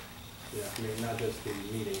Rocky. Yeah, I mean, not just the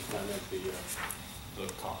meetings, I meant The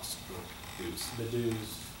cost, the dues. the dues.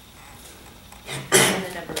 And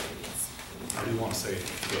the number of meetings. I do want to say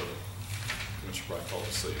to Commissioner Bright Paul,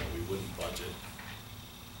 so we wouldn't budget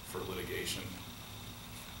for litigation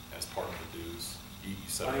as part of the dues. You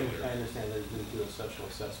said I earlier. understand they're going to do a social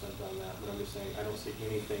assessment on that, but I'm just saying, I don't see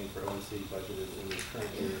anything for ONC budgeted in the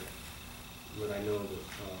current year. But I know that,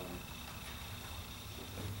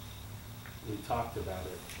 we talked about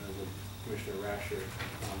it, with Commissioner Rasher,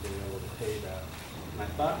 being able to pay that. And I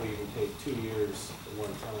thought we would pay 2 years at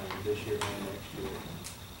one time, this year and next year.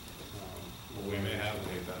 Well, we may have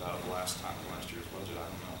paid that out last year's budget, I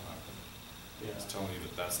don't know. Yeah. I was telling you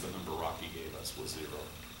that that's the number Rocky gave us was 0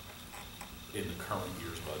 in the current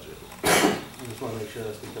year's budget. I just want to make sure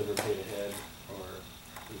that's because we're paid ahead, or,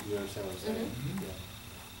 you understand what I'm saying? Mhm. Yeah.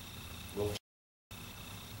 Well,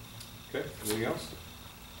 Okay, anything else?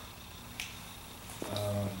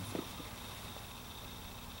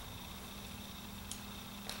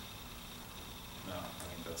 no, I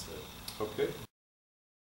think that's it. Okay.